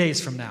 3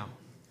 days from now.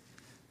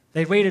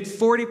 They waited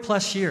 40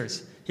 plus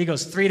years. He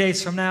goes, 3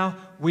 days from now,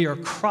 we are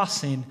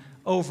crossing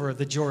over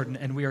the Jordan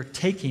and we are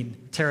taking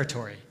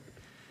territory.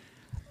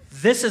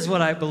 This is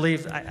what I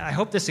believe. I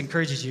hope this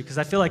encourages you, because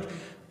I feel like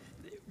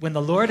when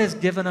the Lord has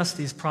given us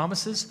these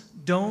promises,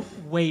 don't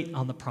wait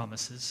on the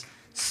promises.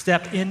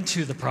 Step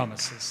into the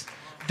promises.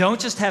 Don't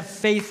just have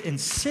faith in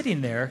sitting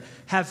there.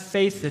 Have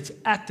faith that's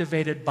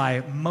activated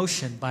by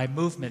motion, by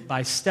movement,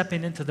 by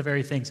stepping into the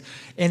very things.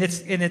 And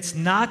it's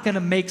not going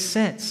to make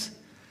sense.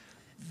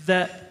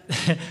 The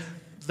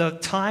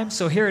time,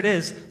 so here it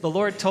is. The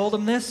Lord told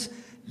him this.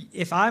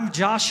 If I'm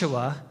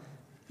Joshua,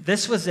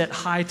 this was at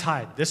high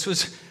tide. This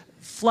was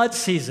flood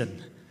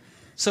season.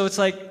 So it's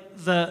like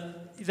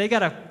they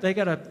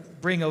gotta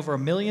bring over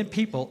 1 million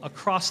people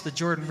across the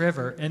Jordan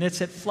River, and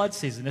it's at flood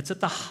season. It's at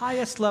the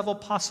highest level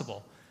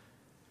possible.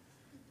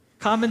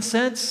 Common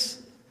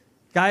sense,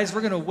 guys,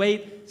 we're gonna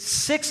wait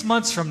 6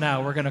 months from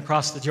now, we're gonna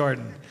cross the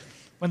Jordan,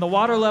 when the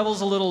water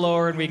level's a little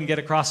lower and we can get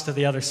across to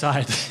the other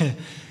side.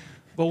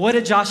 But what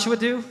did Joshua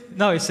do?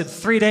 No, he said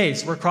 3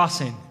 days, we're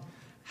crossing.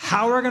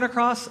 How we're gonna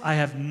cross, I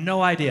have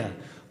no idea.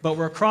 But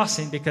we're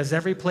crossing because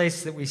every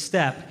place that we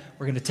step,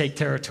 we're going to take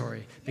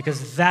territory,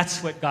 because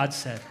that's what God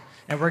said.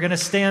 And we're going to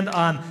stand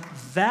on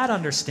that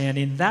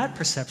understanding, that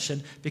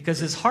perception, because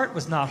his heart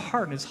was not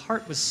hardened. His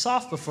heart was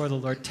soft before the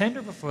Lord,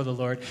 tender before the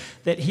Lord,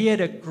 that he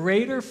had a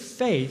greater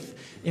faith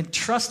in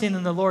trusting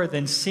in the Lord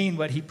than seeing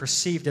what he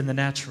perceived in the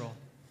natural.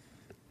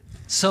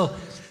 So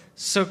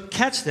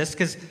catch this,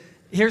 because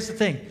here's the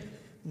thing.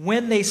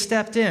 When they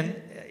stepped in,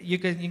 you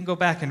can go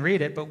back and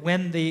read it, but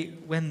when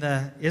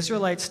the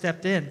Israelites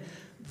stepped in,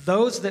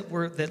 those that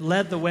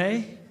led the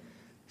way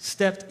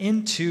stepped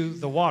into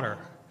the water.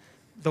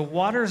 The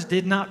waters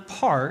did not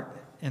part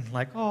and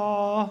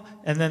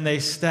and then they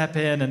step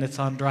in and it's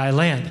on dry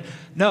land.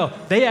 No,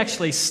 they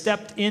actually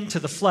stepped into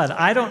the flood.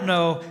 I don't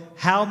know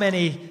how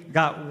many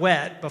got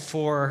wet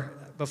before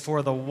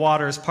the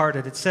waters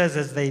parted. It says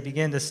as they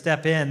begin to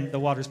step in, the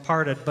waters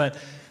parted. But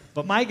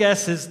my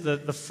guess is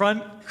the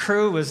front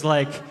crew was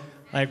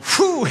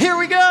whew, here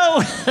we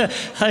go.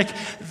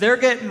 They're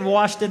getting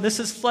washed in. This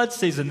is flood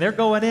season. They're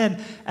going in,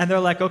 and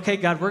they're like, okay,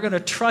 God, we're going to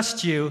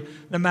trust you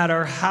no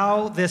matter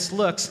how this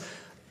looks.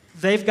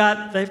 They've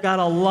got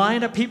a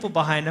line of people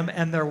behind them,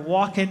 and they're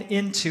walking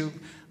into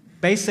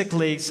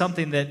basically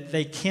something that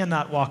they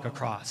cannot walk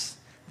across.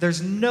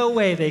 There's no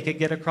way they could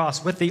get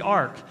across with the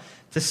ark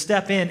to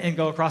step in and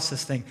go across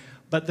this thing.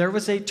 But there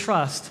was a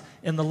trust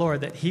in the Lord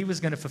that he was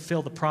going to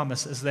fulfill the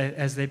promise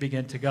as they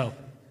begin to go.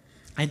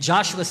 And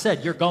Joshua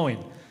said, you're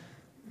going.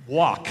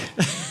 Walk.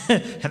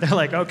 And they're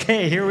like,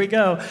 okay, here we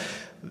go.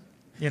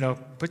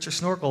 Put your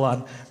snorkel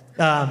on.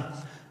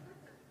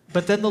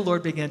 But then the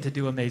Lord began to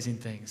do amazing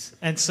things.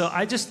 And so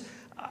I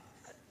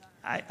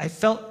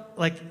felt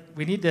like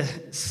we need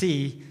to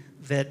see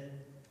that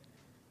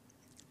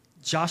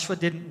Joshua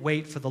didn't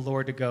wait for the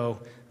Lord to go,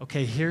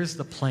 okay, here's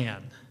the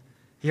plan.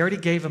 He already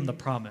gave him the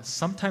promise.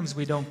 Sometimes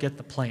we don't get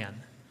the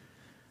plan.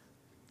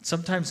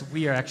 Sometimes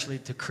we are actually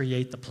to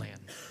create the plan.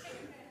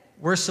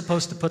 We're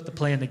supposed to put the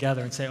plan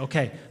together and say,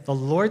 okay, the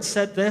Lord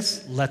said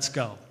this, let's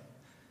go.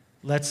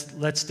 Let's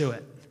do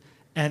it.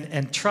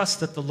 And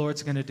trust that the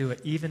Lord's going to do it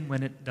even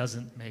when it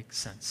doesn't make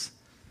sense.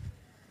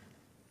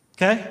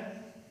 Okay?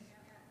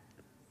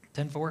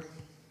 10-4?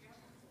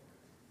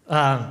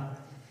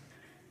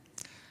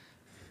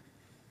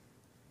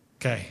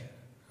 Okay,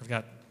 I've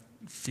got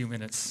a few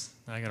minutes.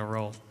 I got to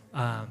roll.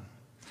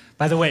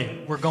 By the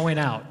way, we're going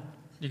out.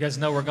 You guys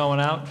know we're going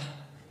out?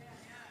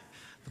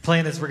 The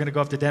plan is we're going to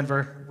go up to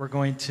Denver. We're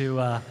going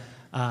to,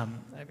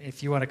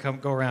 if you want to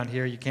go around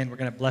here, you can. We're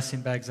going to have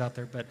blessing bags out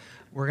there. But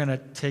we're going to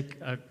take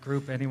a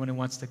group, anyone who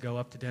wants to go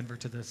up to Denver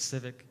to the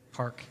Civic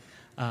Park,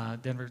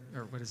 Denver,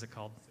 or what is it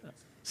called?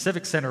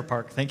 Civic Center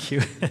Park, thank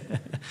you.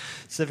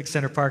 Civic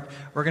Center Park.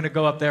 We're going to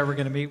go up there. We're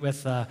going to meet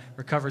with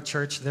Recovered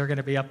Church. They're going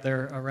to be up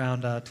there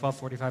around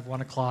 12:45,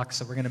 1 o'clock.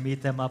 So we're going to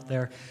meet them up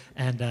there.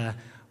 And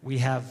we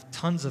have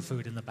tons of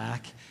food in the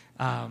back.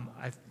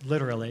 I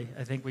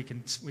think we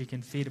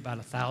can feed about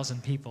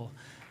 1,000 people.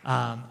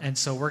 And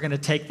so we're going to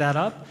take that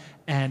up,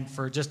 and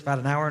for just about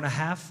an hour and a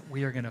half,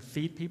 we are going to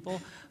feed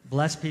people,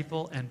 bless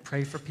people, and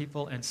pray for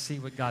people, and see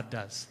what God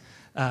does.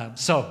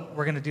 So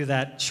we're going to do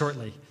that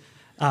shortly.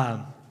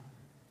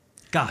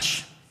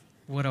 Gosh,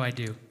 what do I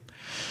do?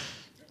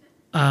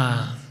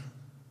 Let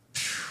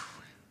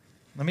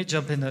me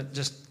jump into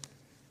just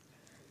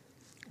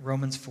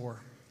Romans 4.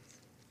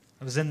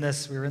 We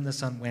were in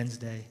this on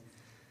Wednesday.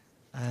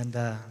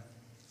 And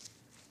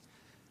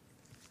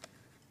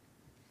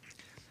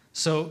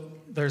so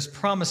there's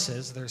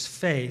promises, there's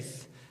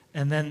faith,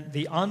 and then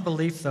the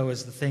unbelief, though,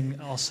 is the thing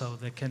also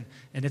that can,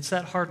 and it's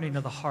that hardening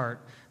of the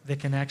heart that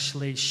can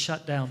actually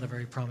shut down the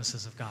very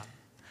promises of God.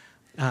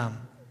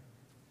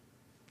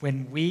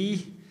 when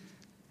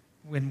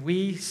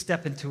we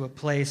step into a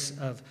place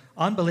of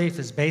unbelief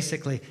is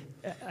basically,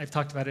 I've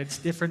talked about it, it's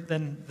different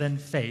than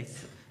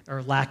faith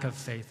or lack of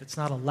faith. It's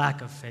not a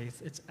lack of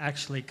faith. It's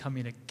actually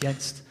coming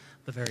against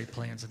the very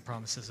plans and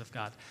promises of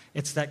God.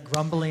 It's that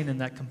grumbling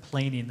and that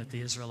complaining that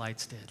the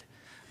Israelites did.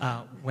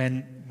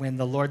 When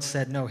the Lord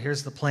said, no,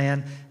 here's the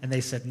plan, and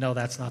they said, no,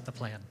 that's not the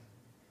plan.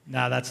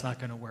 No, that's not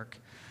going to work.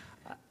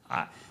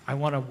 I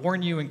want to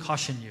warn you and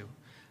caution you.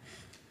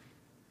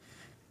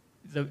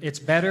 It's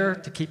better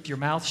to keep your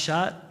mouth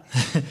shut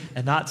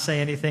and not say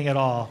anything at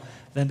all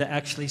than to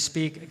actually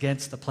speak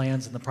against the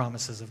plans and the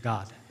promises of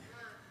God.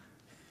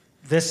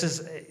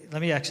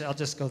 I'll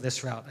just go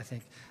this route, I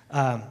think,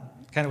 kind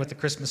of with the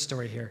Christmas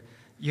story here.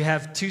 You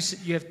have two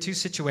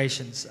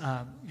situations.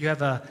 You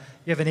have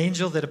an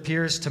angel that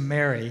appears to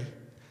Mary,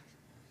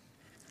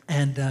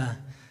 and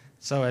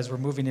so as we're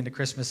moving into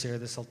Christmas here,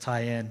 this will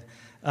tie in.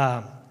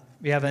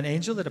 We have an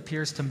angel that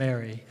appears to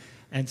Mary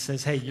and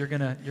says, "Hey, you're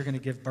gonna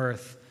give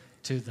birth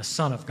to the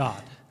Son of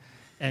God,"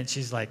 and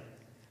she's like,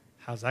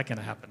 "How's that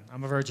gonna happen?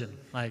 I'm a virgin."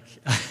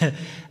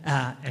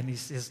 And he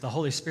says the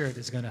Holy Spirit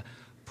is gonna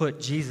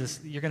put Jesus.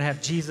 You're gonna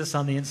have Jesus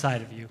on the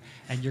inside of you,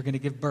 and you're gonna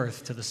give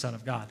birth to the Son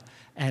of God.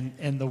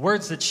 And the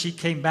words that she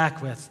came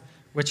back with,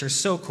 which are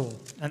so cool,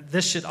 and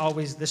this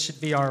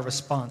should be our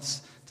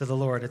response to the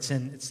Lord. It's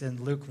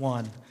in Luke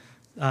 1.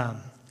 So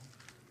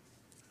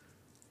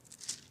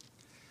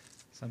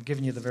I'm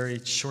giving you the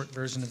very short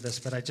version of this,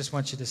 but I just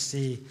want you to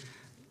see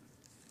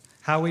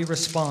how we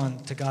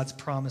respond to God's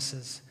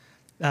promises.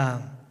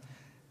 So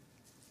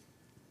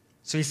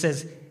he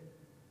says,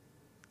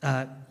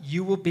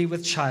 you will be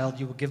with child,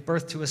 you will give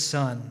birth to a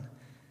son,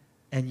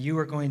 and you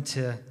are going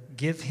to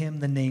give him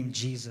the name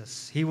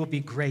Jesus. He will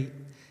be great.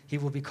 He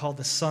will be called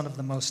the Son of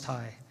the Most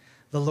High.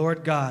 The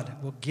Lord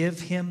God will give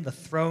him the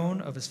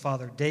throne of his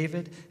father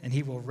David, and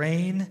he will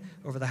reign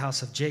over the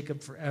house of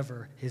Jacob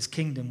forever. His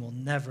kingdom will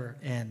never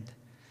end.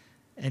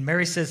 And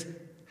Mary says,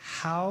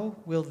 how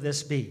will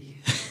this be?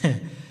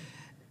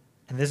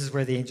 And this is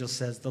where the angel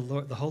says, the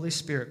Holy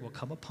Spirit will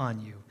come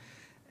upon you,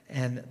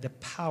 and the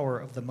power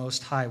of the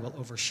Most High will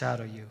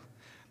overshadow you.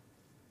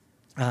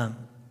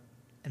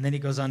 And then he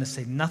goes on to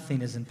say,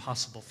 nothing is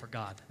impossible for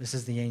God. This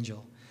is the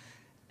angel.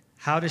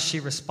 How does she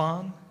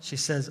respond? She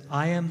says,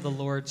 I am the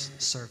Lord's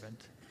servant.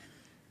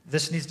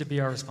 This needs to be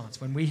our response.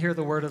 When we hear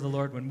the word of the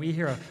Lord,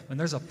 when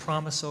there's a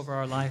promise over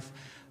our life,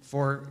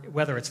 for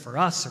whether it's for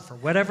us or for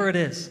whatever it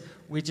is,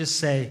 we just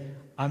say,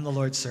 I'm the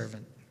Lord's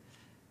servant.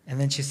 And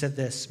then she said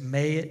this,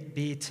 may it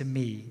be to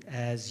me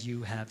as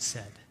you have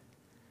said.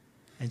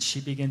 And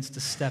she begins to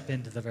step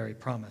into the very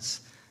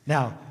promise.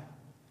 Now,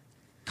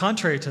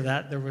 contrary to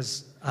that, there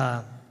was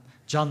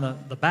John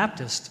the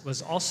Baptist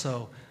was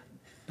also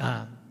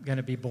going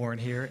to be born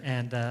here,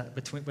 and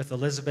with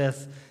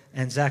Elizabeth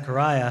and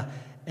Zechariah,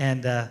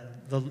 and the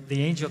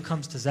angel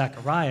comes to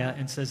Zechariah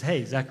and says,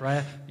 "Hey,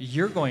 Zechariah,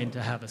 you're going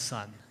to have a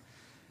son."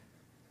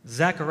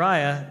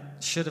 Zechariah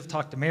should have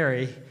talked to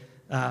Mary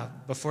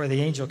before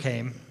the angel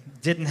came.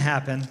 Didn't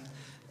happen,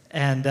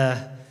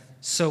 and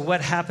so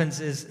what happens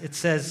is it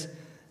says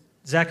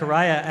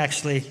Zechariah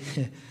actually,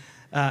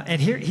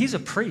 and here he's a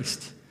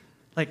priest.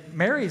 Like,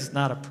 Mary's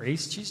not a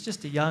priest. She's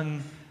just a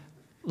young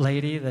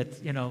lady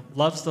that,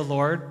 loves the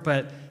Lord.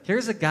 But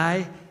here's a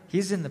guy,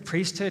 he's in the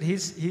priesthood.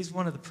 He's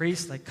one of the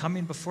priests, like,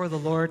 coming before the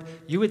Lord.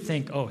 You would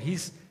think, oh,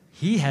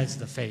 he has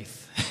the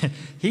faith.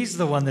 He's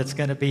the one that's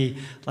going to be,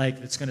 like,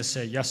 that's going to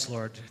say, yes,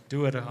 Lord,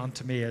 do it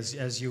unto me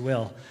as you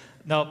will.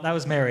 No, that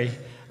was Mary.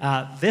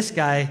 This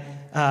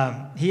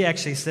guy, he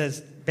actually says,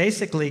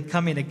 basically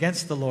coming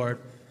against the Lord,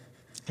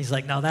 he's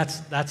like, no,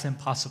 that's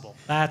impossible.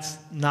 That's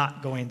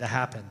not going to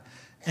happen.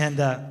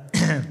 And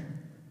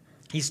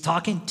he's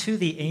talking to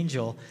the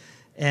angel,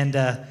 and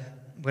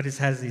how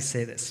does he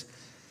say this?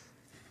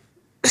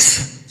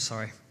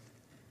 Sorry.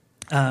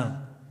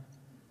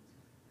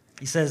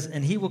 He says,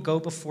 and he will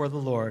go before the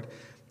Lord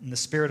in the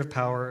spirit of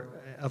power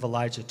of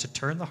Elijah to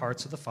turn the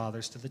hearts of the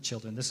fathers to the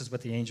children. This is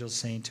what the angel is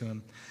saying to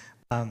him.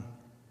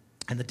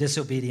 And the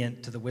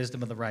disobedient to the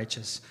wisdom of the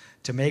righteous,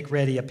 to make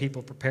ready a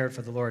people prepared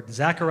for the Lord. And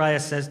Zechariah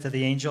says to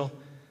the angel,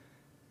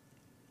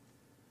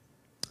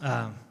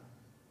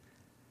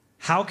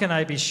 how can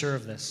I be sure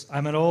of this?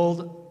 I'm an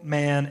old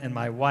man, and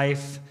my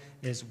wife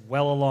is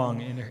well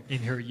along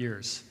in her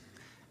years.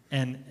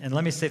 And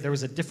let me say, there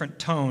was a different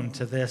tone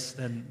to this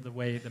than the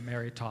way that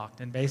Mary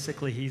talked. And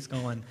basically, he's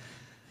going,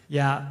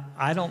 yeah,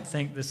 I don't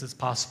think this is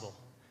possible.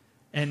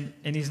 And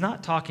he's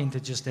not talking to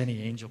just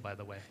any angel, by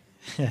the way.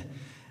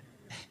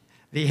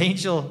 The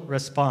angel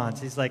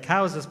responds. He's like,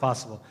 how is this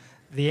possible?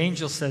 The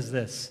angel says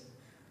this,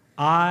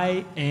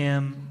 I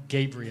am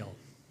Gabriel.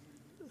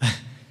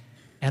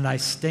 And I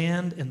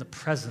stand in the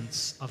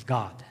presence of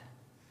God.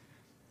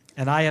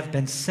 And I have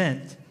been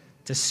sent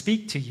to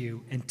speak to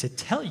you and to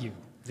tell you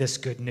this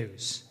good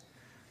news.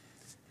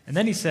 And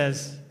then he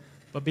says,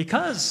 but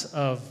because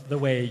of the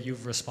way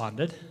you've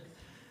responded,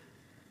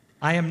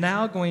 I am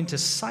now going to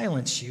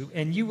silence you,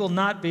 and you will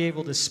not be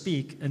able to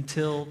speak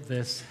until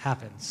this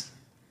happens.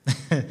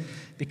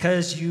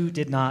 Because you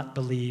did not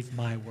believe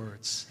my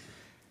words.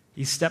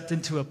 He stepped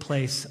into a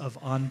place of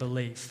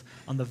unbelief.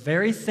 On the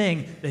very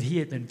thing that he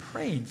had been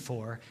praying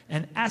for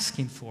and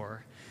asking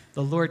for,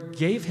 the Lord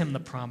gave him the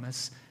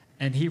promise,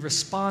 and he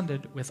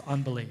responded with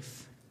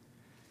unbelief.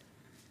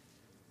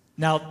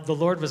 Now, the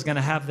Lord was going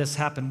to have this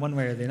happen one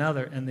way or the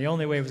other, and the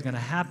only way it was going to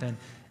happen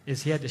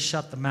is he had to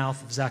shut the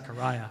mouth of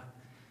Zechariah.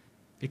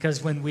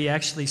 Because when we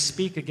actually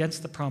speak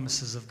against the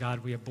promises of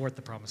God, we abort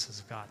the promises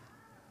of God.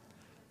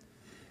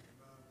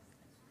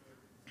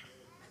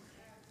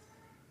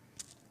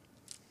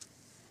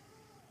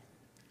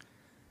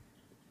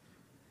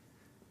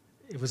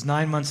 It was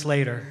 9 months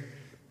later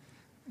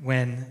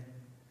when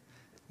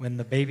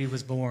the baby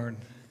was born,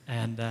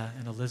 and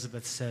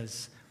Elizabeth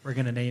says, "We're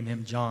going to name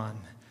him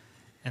John."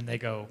 And they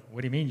go,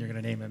 "What do you mean you're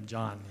going to name him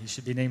John? He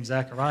should be named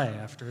Zechariah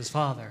after his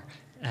father."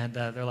 And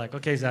they're like,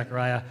 "Okay,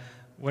 Zechariah,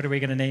 what are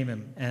we going to name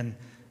him?" And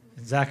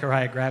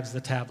Zechariah grabs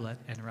the tablet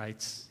and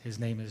writes, "His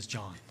name is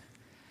John."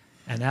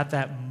 And at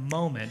that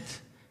moment,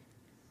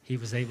 he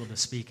was able to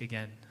speak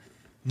again.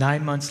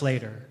 9 months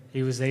later,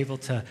 he was able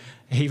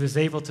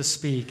to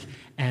speak,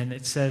 and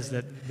it says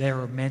that there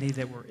were many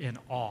that were in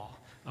awe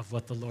of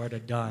what the Lord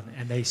had done,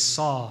 and they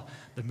saw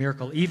the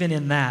miracle even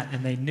in that,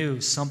 and they knew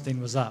something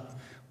was up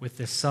with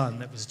this son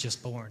that was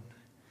just born.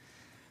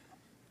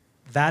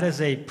 That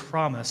is a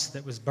promise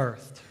that was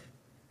birthed.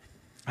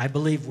 I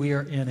believe we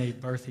are in a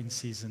birthing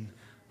season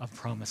of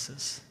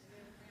promises.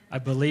 I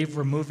believe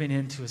we're moving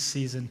into a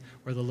season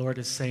where the Lord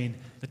is saying,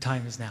 the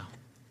time is now.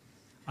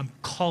 I'm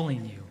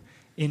calling you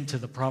into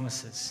the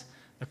promises.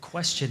 The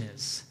question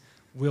is,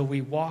 will we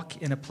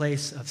walk in a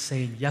place of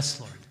saying, "Yes,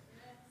 Lord,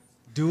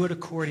 do it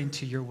according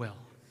to your will.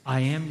 I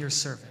am your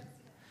servant."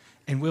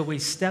 And will we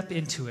step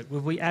into it? Will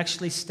we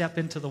actually step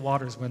into the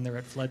waters when they're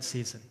at flood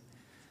season?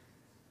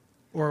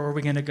 Or are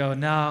we going to go,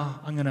 "No,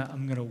 I'm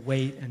going to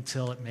wait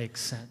until it makes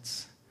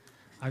sense"?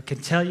 I can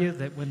tell you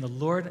that when the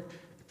Lord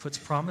puts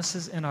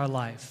promises in our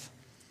life,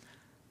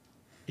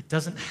 it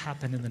doesn't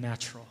happen in the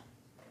natural.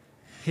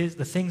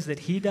 The things that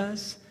he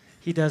does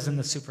in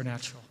the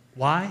supernatural.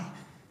 Why?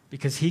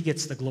 Because he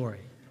gets the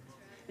glory.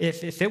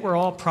 If it were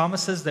all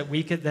promises that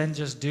we could then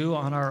just do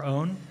on our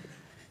own,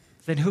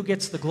 then who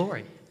gets the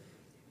glory?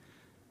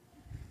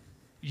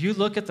 You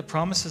look at the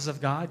promises of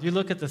God, you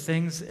look at the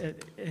things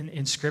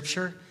in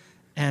Scripture,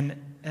 and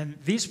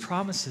these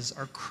promises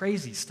are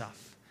crazy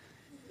stuff.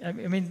 I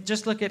mean,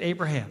 just look at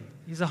Abraham.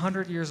 He's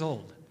 100 years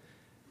old.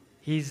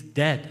 He's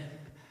dead.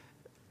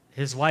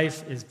 His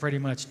wife is pretty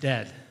much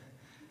dead.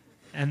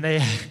 And they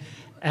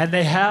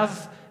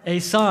have a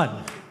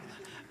son.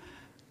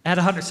 At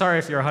 100, sorry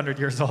if you're 100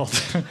 years old.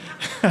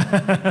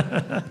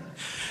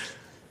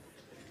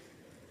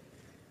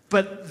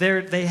 But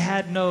they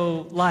had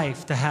no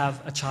life to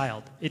have a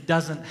child. It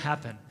doesn't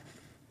happen.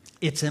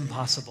 It's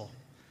impossible.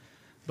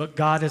 But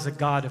God is a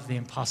God of the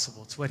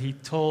impossible. It's what he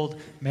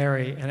told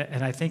Mary,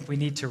 and I think we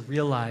need to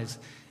realize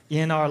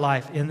in our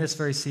life, in this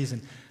very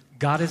season,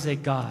 God is a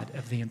God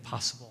of the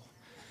impossible.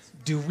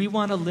 Do we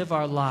want to live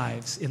our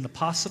lives in the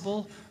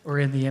possible or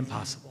in the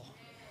impossible?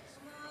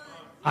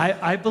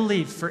 I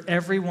believe for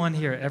everyone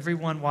here,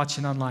 everyone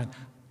watching online,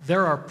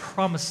 there are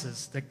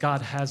promises that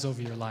God has over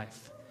your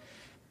life.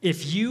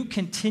 If you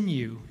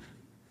continue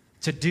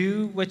to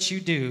do what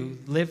you do,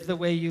 live the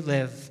way you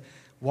live,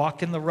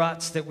 walk in the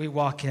ruts that we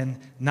walk in,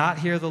 not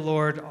hear the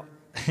Lord,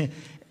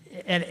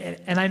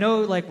 and I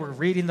know like we're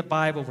reading the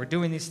Bible, we're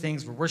doing these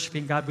things, we're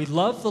worshiping God, we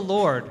love the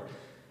Lord,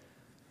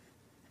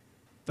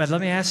 but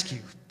let me ask you,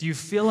 do you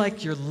feel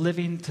like you're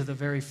living to the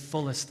very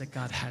fullest that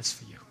God has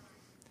for you?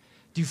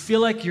 Do you feel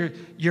like you're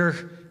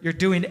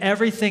doing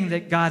everything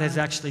that God has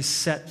actually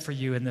set for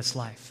you in this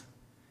life?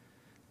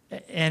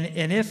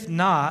 And if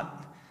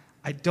not,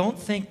 I don't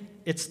think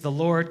it's the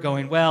Lord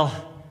going,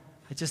 "Well,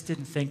 I just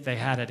didn't think they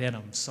had it in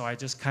them, so I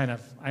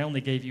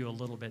only gave you a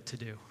little bit to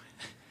do."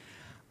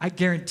 I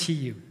guarantee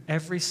you,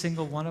 every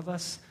single one of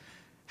us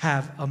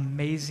have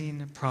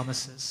amazing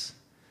promises,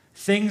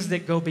 things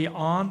that go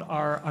beyond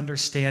our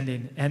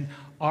understanding, and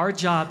our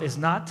job is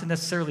not to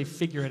necessarily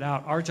figure it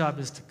out. Our job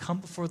is to come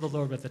before the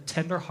Lord with a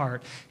tender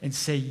heart and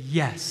say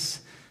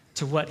yes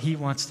to what he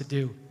wants to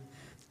do.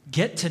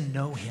 Get to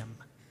know him.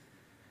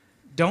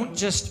 Don't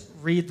just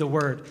read the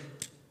word.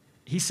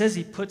 He says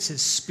he puts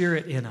his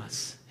spirit in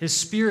us. His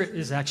spirit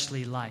is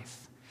actually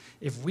life.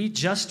 If we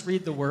just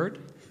read the word,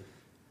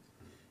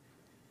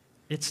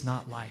 it's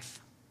not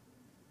life.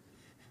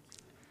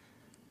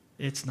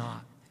 It's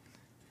not.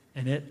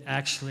 And it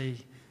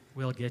actually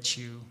will get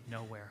you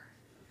nowhere.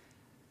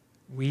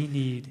 We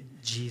need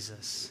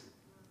Jesus.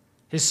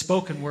 His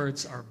spoken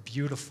words are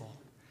beautiful.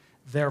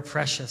 They're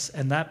precious.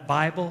 And that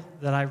Bible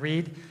that I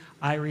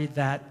read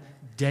that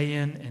day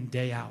in and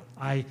day out.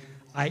 I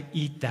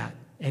eat that,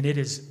 and it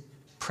is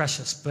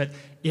precious, but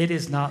it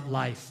is not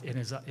life in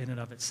and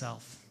of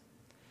itself.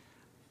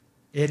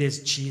 It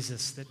is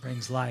Jesus that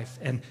brings life.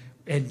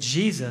 And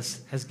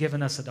Jesus has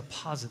given us a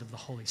deposit of the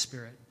Holy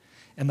Spirit.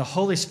 And the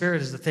Holy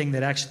Spirit is the thing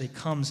that actually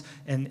comes,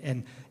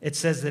 and it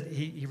says that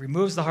he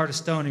removes the heart of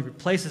stone, he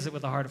replaces it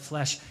with a heart of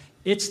flesh.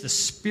 It's the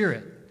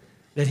Spirit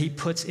that he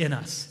puts in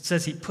us. It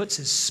says he puts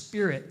his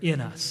Spirit in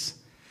us.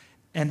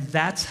 And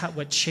that's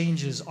what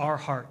changes our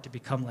heart to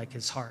become like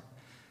his heart.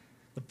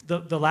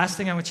 The last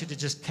thing I want you to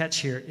just catch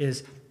here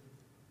is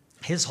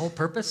his whole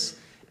purpose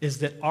is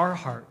that our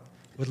heart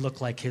would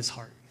look like his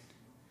heart.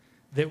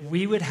 That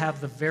we would have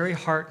the very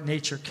heart,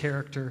 nature,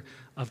 character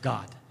of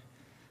God.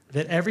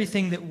 That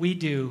everything that we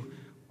do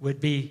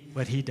would be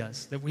what he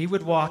does. That we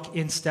would walk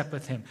in step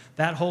with him.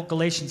 That whole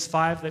Galatians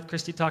 5 that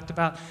Christy talked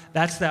about,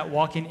 that's that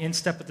walking in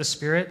step with the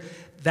Spirit.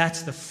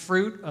 That's the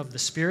fruit of the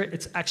Spirit.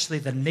 It's actually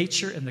the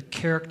nature and the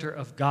character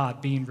of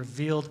God being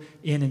revealed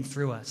in and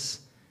through us.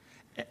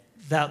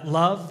 That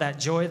love, that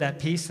joy, that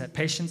peace, that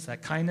patience,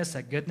 that kindness,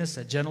 that goodness,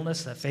 that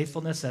gentleness, that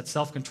faithfulness, that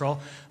self-control,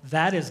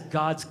 that is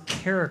God's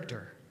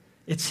character.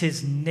 It's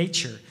his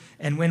nature.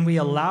 And when we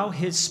allow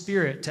his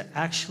Spirit to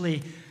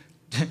actually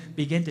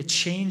begin to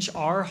change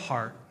our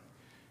heart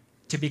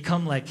to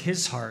become like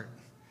his heart,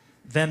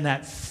 then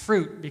that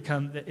fruit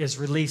is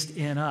released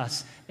in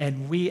us,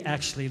 and we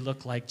actually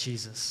look like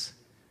Jesus.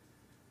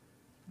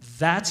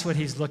 That's what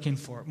he's looking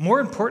for. More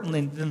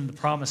importantly than the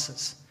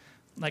promises.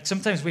 Like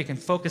sometimes we can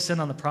focus in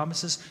on the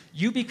promises.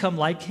 You become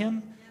like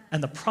him,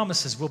 and the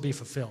promises will be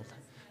fulfilled.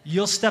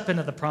 You'll step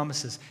into the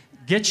promises.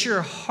 Get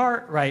your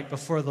heart right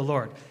before the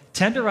Lord.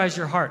 Tenderize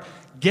your heart.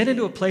 Get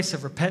into a place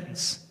of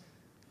repentance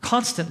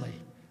constantly.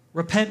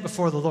 Repent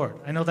before the Lord.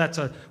 I know that's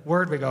a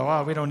word we go,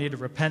 oh, we don't need to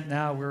repent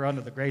now. We're under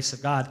the grace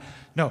of God.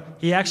 No,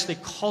 he actually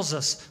calls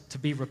us to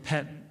be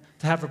repentant,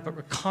 to have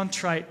a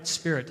contrite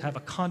spirit, to have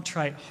a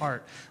contrite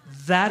heart.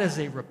 That is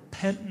a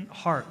repentant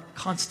heart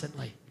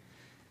constantly.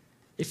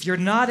 If you're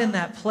not in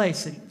that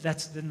place,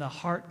 then the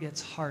heart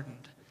gets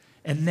hardened.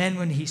 And then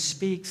when he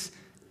speaks,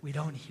 we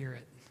don't hear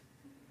it.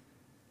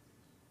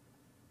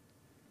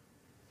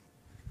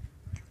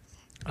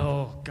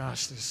 Oh,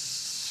 gosh,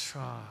 there's...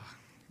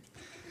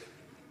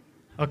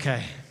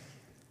 Okay.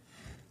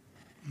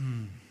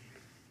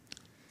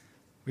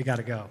 We got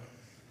to go.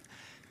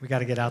 We got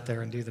to get out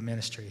there and do the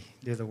ministry,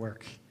 do the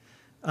work.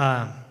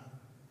 I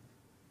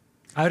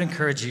would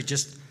encourage you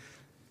just...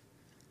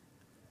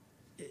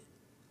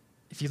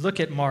 If you look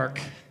at Mark,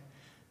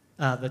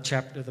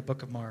 the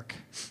book of Mark,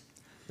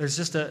 there's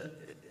just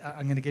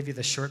I'm going to give you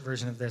the short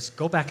version of this.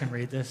 Go back and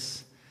read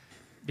this,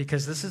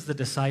 because this is the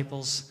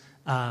disciples.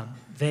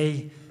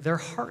 Their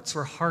hearts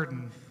were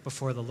hardened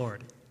before the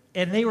Lord,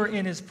 and they were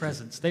in his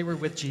presence. They were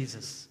with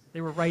Jesus.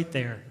 They were right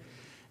there.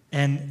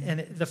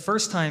 And the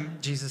first time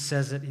Jesus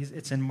says it,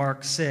 it's in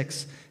Mark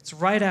 6. It's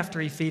right after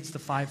he feeds the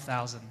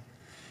 5,000.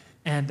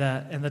 And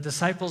the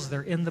disciples,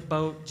 they're in the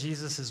boat.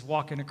 Jesus is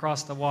walking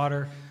across the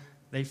water.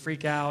 They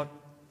freak out.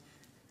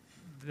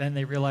 Then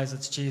they realize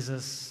it's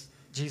Jesus.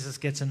 Jesus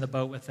gets in the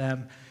boat with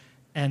them.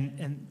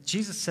 And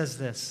Jesus says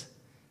this.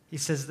 He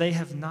says, they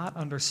have not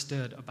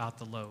understood about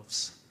the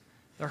loaves.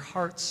 Their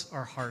hearts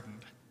are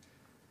hardened.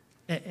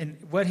 And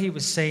what he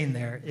was saying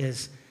there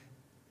is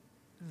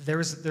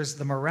there's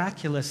the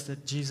miraculous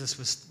that Jesus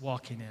was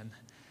walking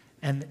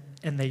in.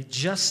 And they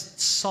just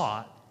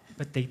saw it,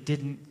 but they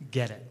didn't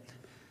get it.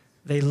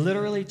 They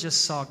literally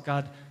just saw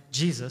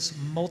Jesus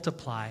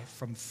multiply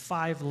from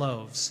 5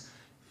 loaves,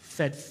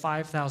 fed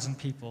 5,000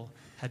 people,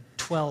 had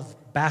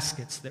 12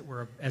 baskets that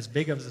were as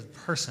big as a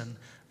person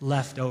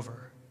left over.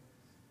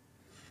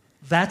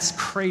 That's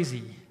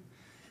crazy.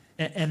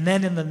 And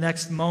then in the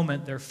next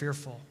moment, they're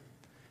fearful.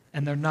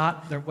 And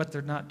what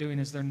they're not doing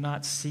is they're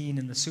not seeing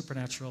in the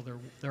supernatural,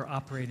 they're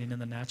operating in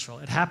the natural.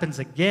 It happens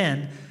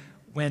again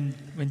when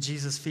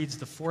Jesus feeds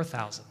the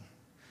 4,000.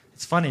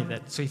 It's funny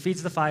so he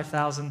feeds the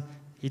 5,000,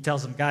 he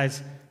tells them,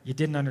 guys, you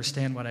didn't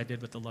understand what I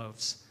did with the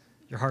loaves.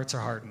 Your hearts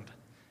are hardened.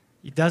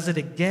 He does it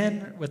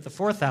again with the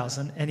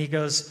 4,000, and he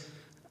goes,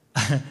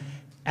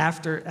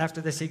 after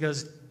this, he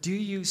goes, do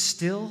you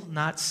still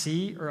not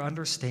see or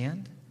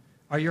understand?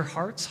 Are your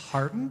hearts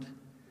hardened?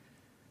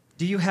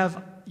 Do you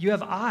have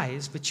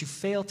eyes, but you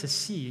fail to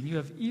see, and you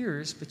have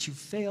ears, but you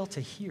fail to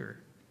hear?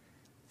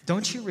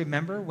 Don't you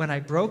remember when I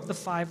broke the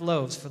 5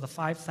 loaves for the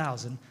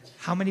 5,000,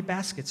 how many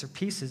baskets or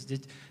pieces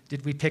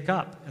did we pick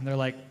up? And they're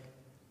like,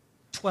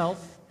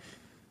 12.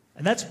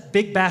 And that's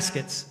big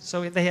baskets.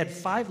 So they had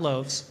 5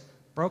 loaves,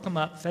 broke them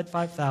up, fed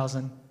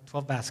 5,000,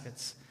 12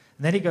 baskets.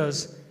 And then he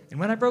goes, and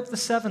when I broke the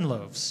 7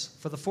 loaves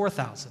for the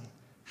 4,000,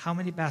 how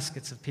many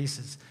baskets of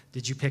pieces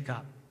did you pick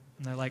up?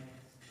 And they're like,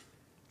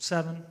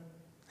 7.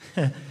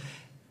 And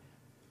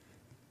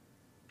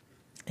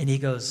he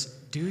goes,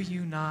 do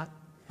you not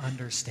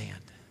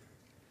understand?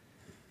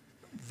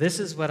 This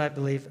is what I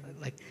believe,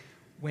 like,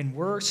 when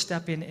we're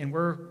stepping and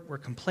we're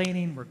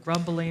complaining, we're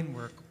grumbling,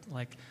 we're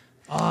like,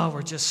 oh,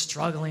 we're just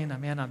struggling.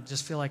 I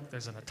just feel like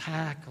there's an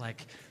attack,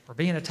 like we're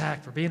being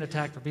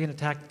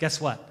attacked.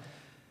 Guess what?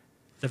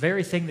 The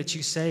very thing that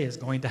you say is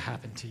going to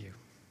happen to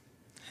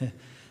you.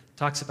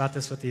 Talks about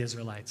this with the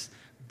Israelites.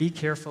 Be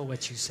careful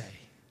what you say.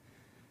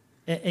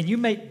 And you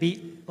might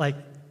be like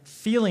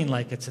feeling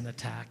like it's an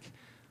attack,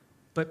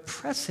 but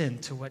press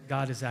into what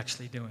God is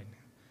actually doing.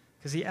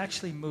 Because he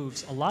actually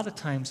moves. A lot of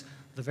times,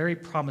 the very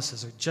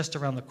promises are just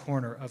around the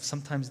corner of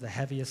sometimes the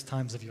heaviest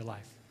times of your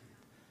life.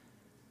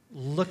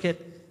 look at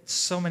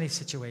so many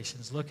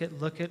situations. Look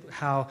at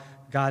how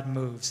God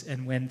moves.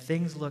 And when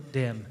things look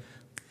dim,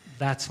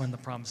 that's when the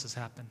promises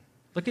happen.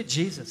 Look at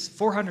Jesus,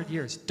 400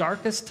 years,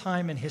 darkest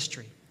time in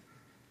history.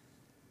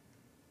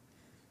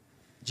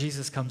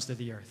 Jesus comes to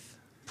the earth.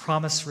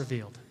 Promise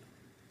revealed.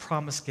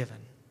 Promise given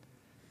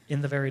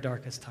in the very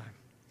darkest time.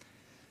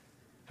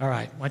 All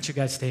right, why don't you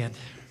guys stand?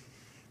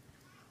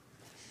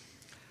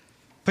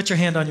 Put your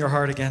hand on your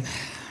heart again.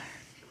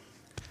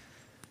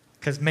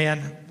 Because,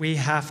 man, we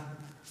have,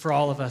 for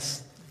all of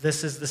us,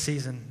 this is the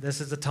season.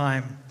 This is the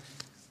time.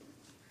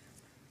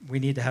 We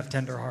need to have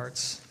tender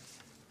hearts.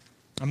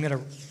 I'm going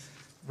to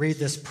read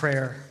this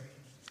prayer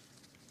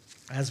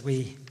as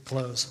we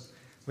close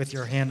with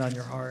your hand on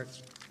your heart.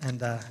 And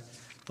the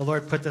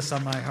Lord put this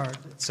on my heart.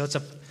 So it's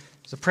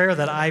a prayer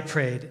that I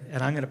prayed,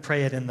 and I'm going to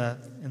pray it in the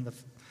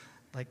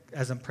like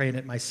as I'm praying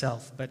it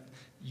myself. But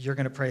you're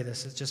going to pray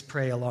this. Just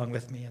pray along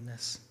with me in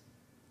this.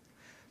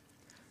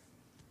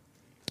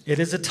 It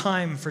is a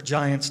time for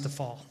giants to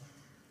fall,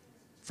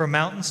 for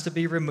mountains to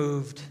be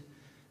removed,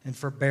 and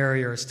for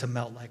barriers to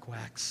melt like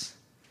wax.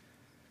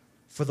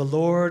 For the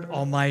Lord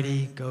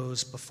Almighty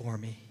goes before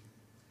me.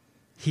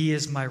 He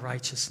is my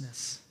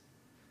righteousness.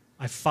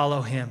 I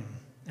follow him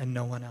and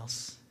no one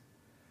else.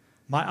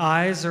 My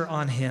eyes are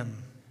on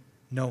him,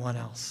 no one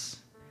else.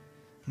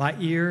 My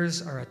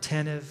ears are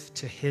attentive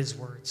to his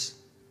words.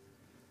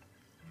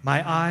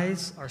 My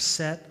eyes are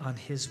set on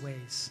his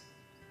ways.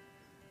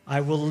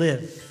 I will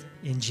live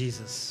in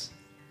Jesus.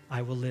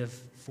 I will live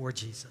for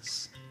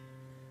Jesus.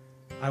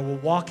 I will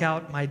walk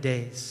out my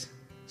days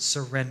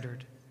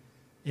surrendered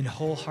in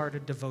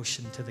wholehearted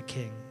devotion to the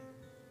King.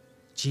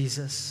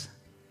 Jesus,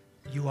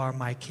 you are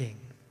my King.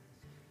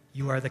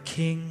 You are the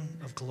King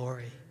of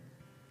glory.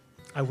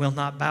 I will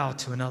not bow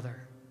to another.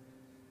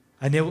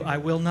 I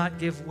will not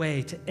give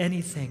way to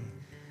anything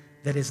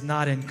that is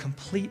not in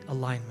complete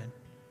alignment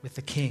with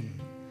the King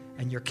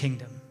and your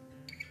kingdom.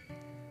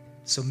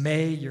 So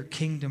may your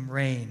kingdom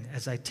reign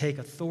as I take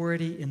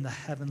authority in the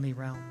heavenly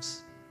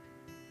realms.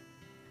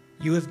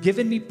 You have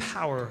given me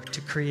power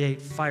to create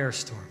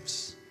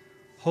firestorms,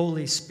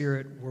 Holy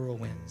Spirit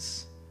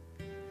whirlwinds.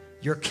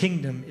 Your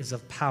kingdom is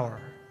of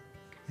power,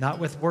 not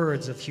with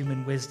words of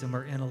human wisdom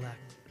or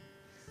intellect.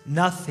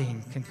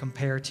 Nothing can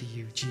compare to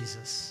you,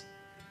 Jesus.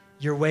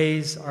 Your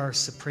ways are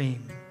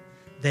supreme.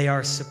 They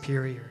are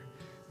superior.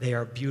 They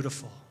are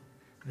beautiful.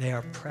 They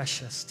are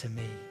precious to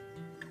me.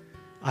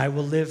 I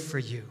will live for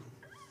you.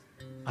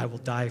 I will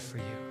die for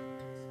you.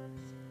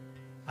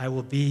 I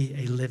will be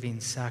a living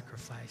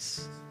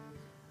sacrifice,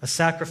 a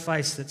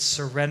sacrifice that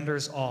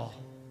surrenders all.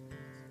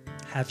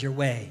 Have your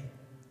way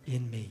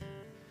in me.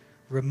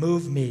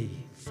 Remove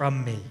me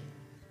from me.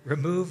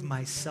 Remove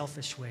my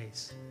selfish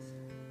ways.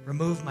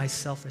 Remove my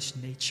selfish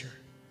nature.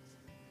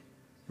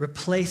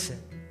 Replace it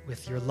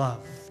with your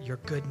love, your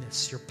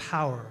goodness, your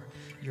power,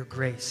 your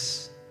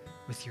grace,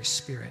 with your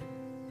Spirit.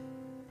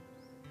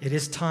 It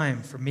is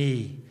time for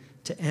me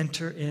to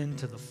enter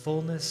into the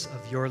fullness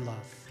of your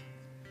love,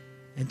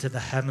 into the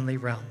heavenly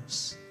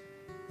realms,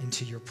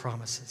 into your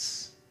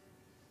promises.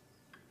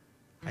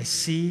 I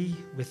see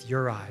with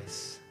your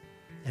eyes,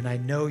 and I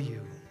know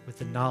you with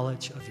the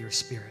knowledge of your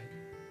Spirit.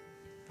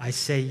 I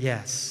say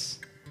yes.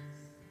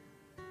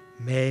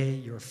 May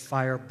your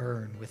fire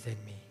burn within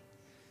me.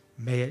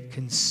 May it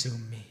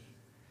consume me.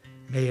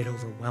 May it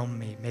overwhelm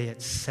me. May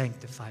it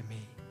sanctify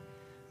me.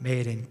 May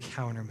it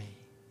encounter me.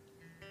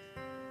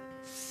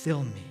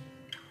 Fill me,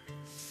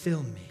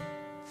 fill me,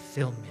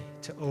 fill me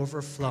to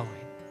overflowing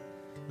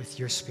with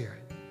your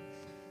Spirit.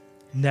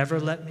 Never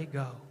let me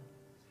go.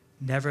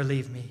 Never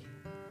leave me.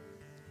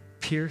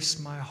 Pierce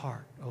my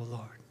heart, O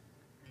Lord,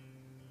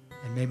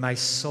 and may my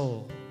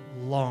soul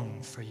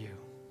long for you.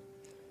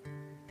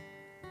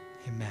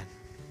 Amen.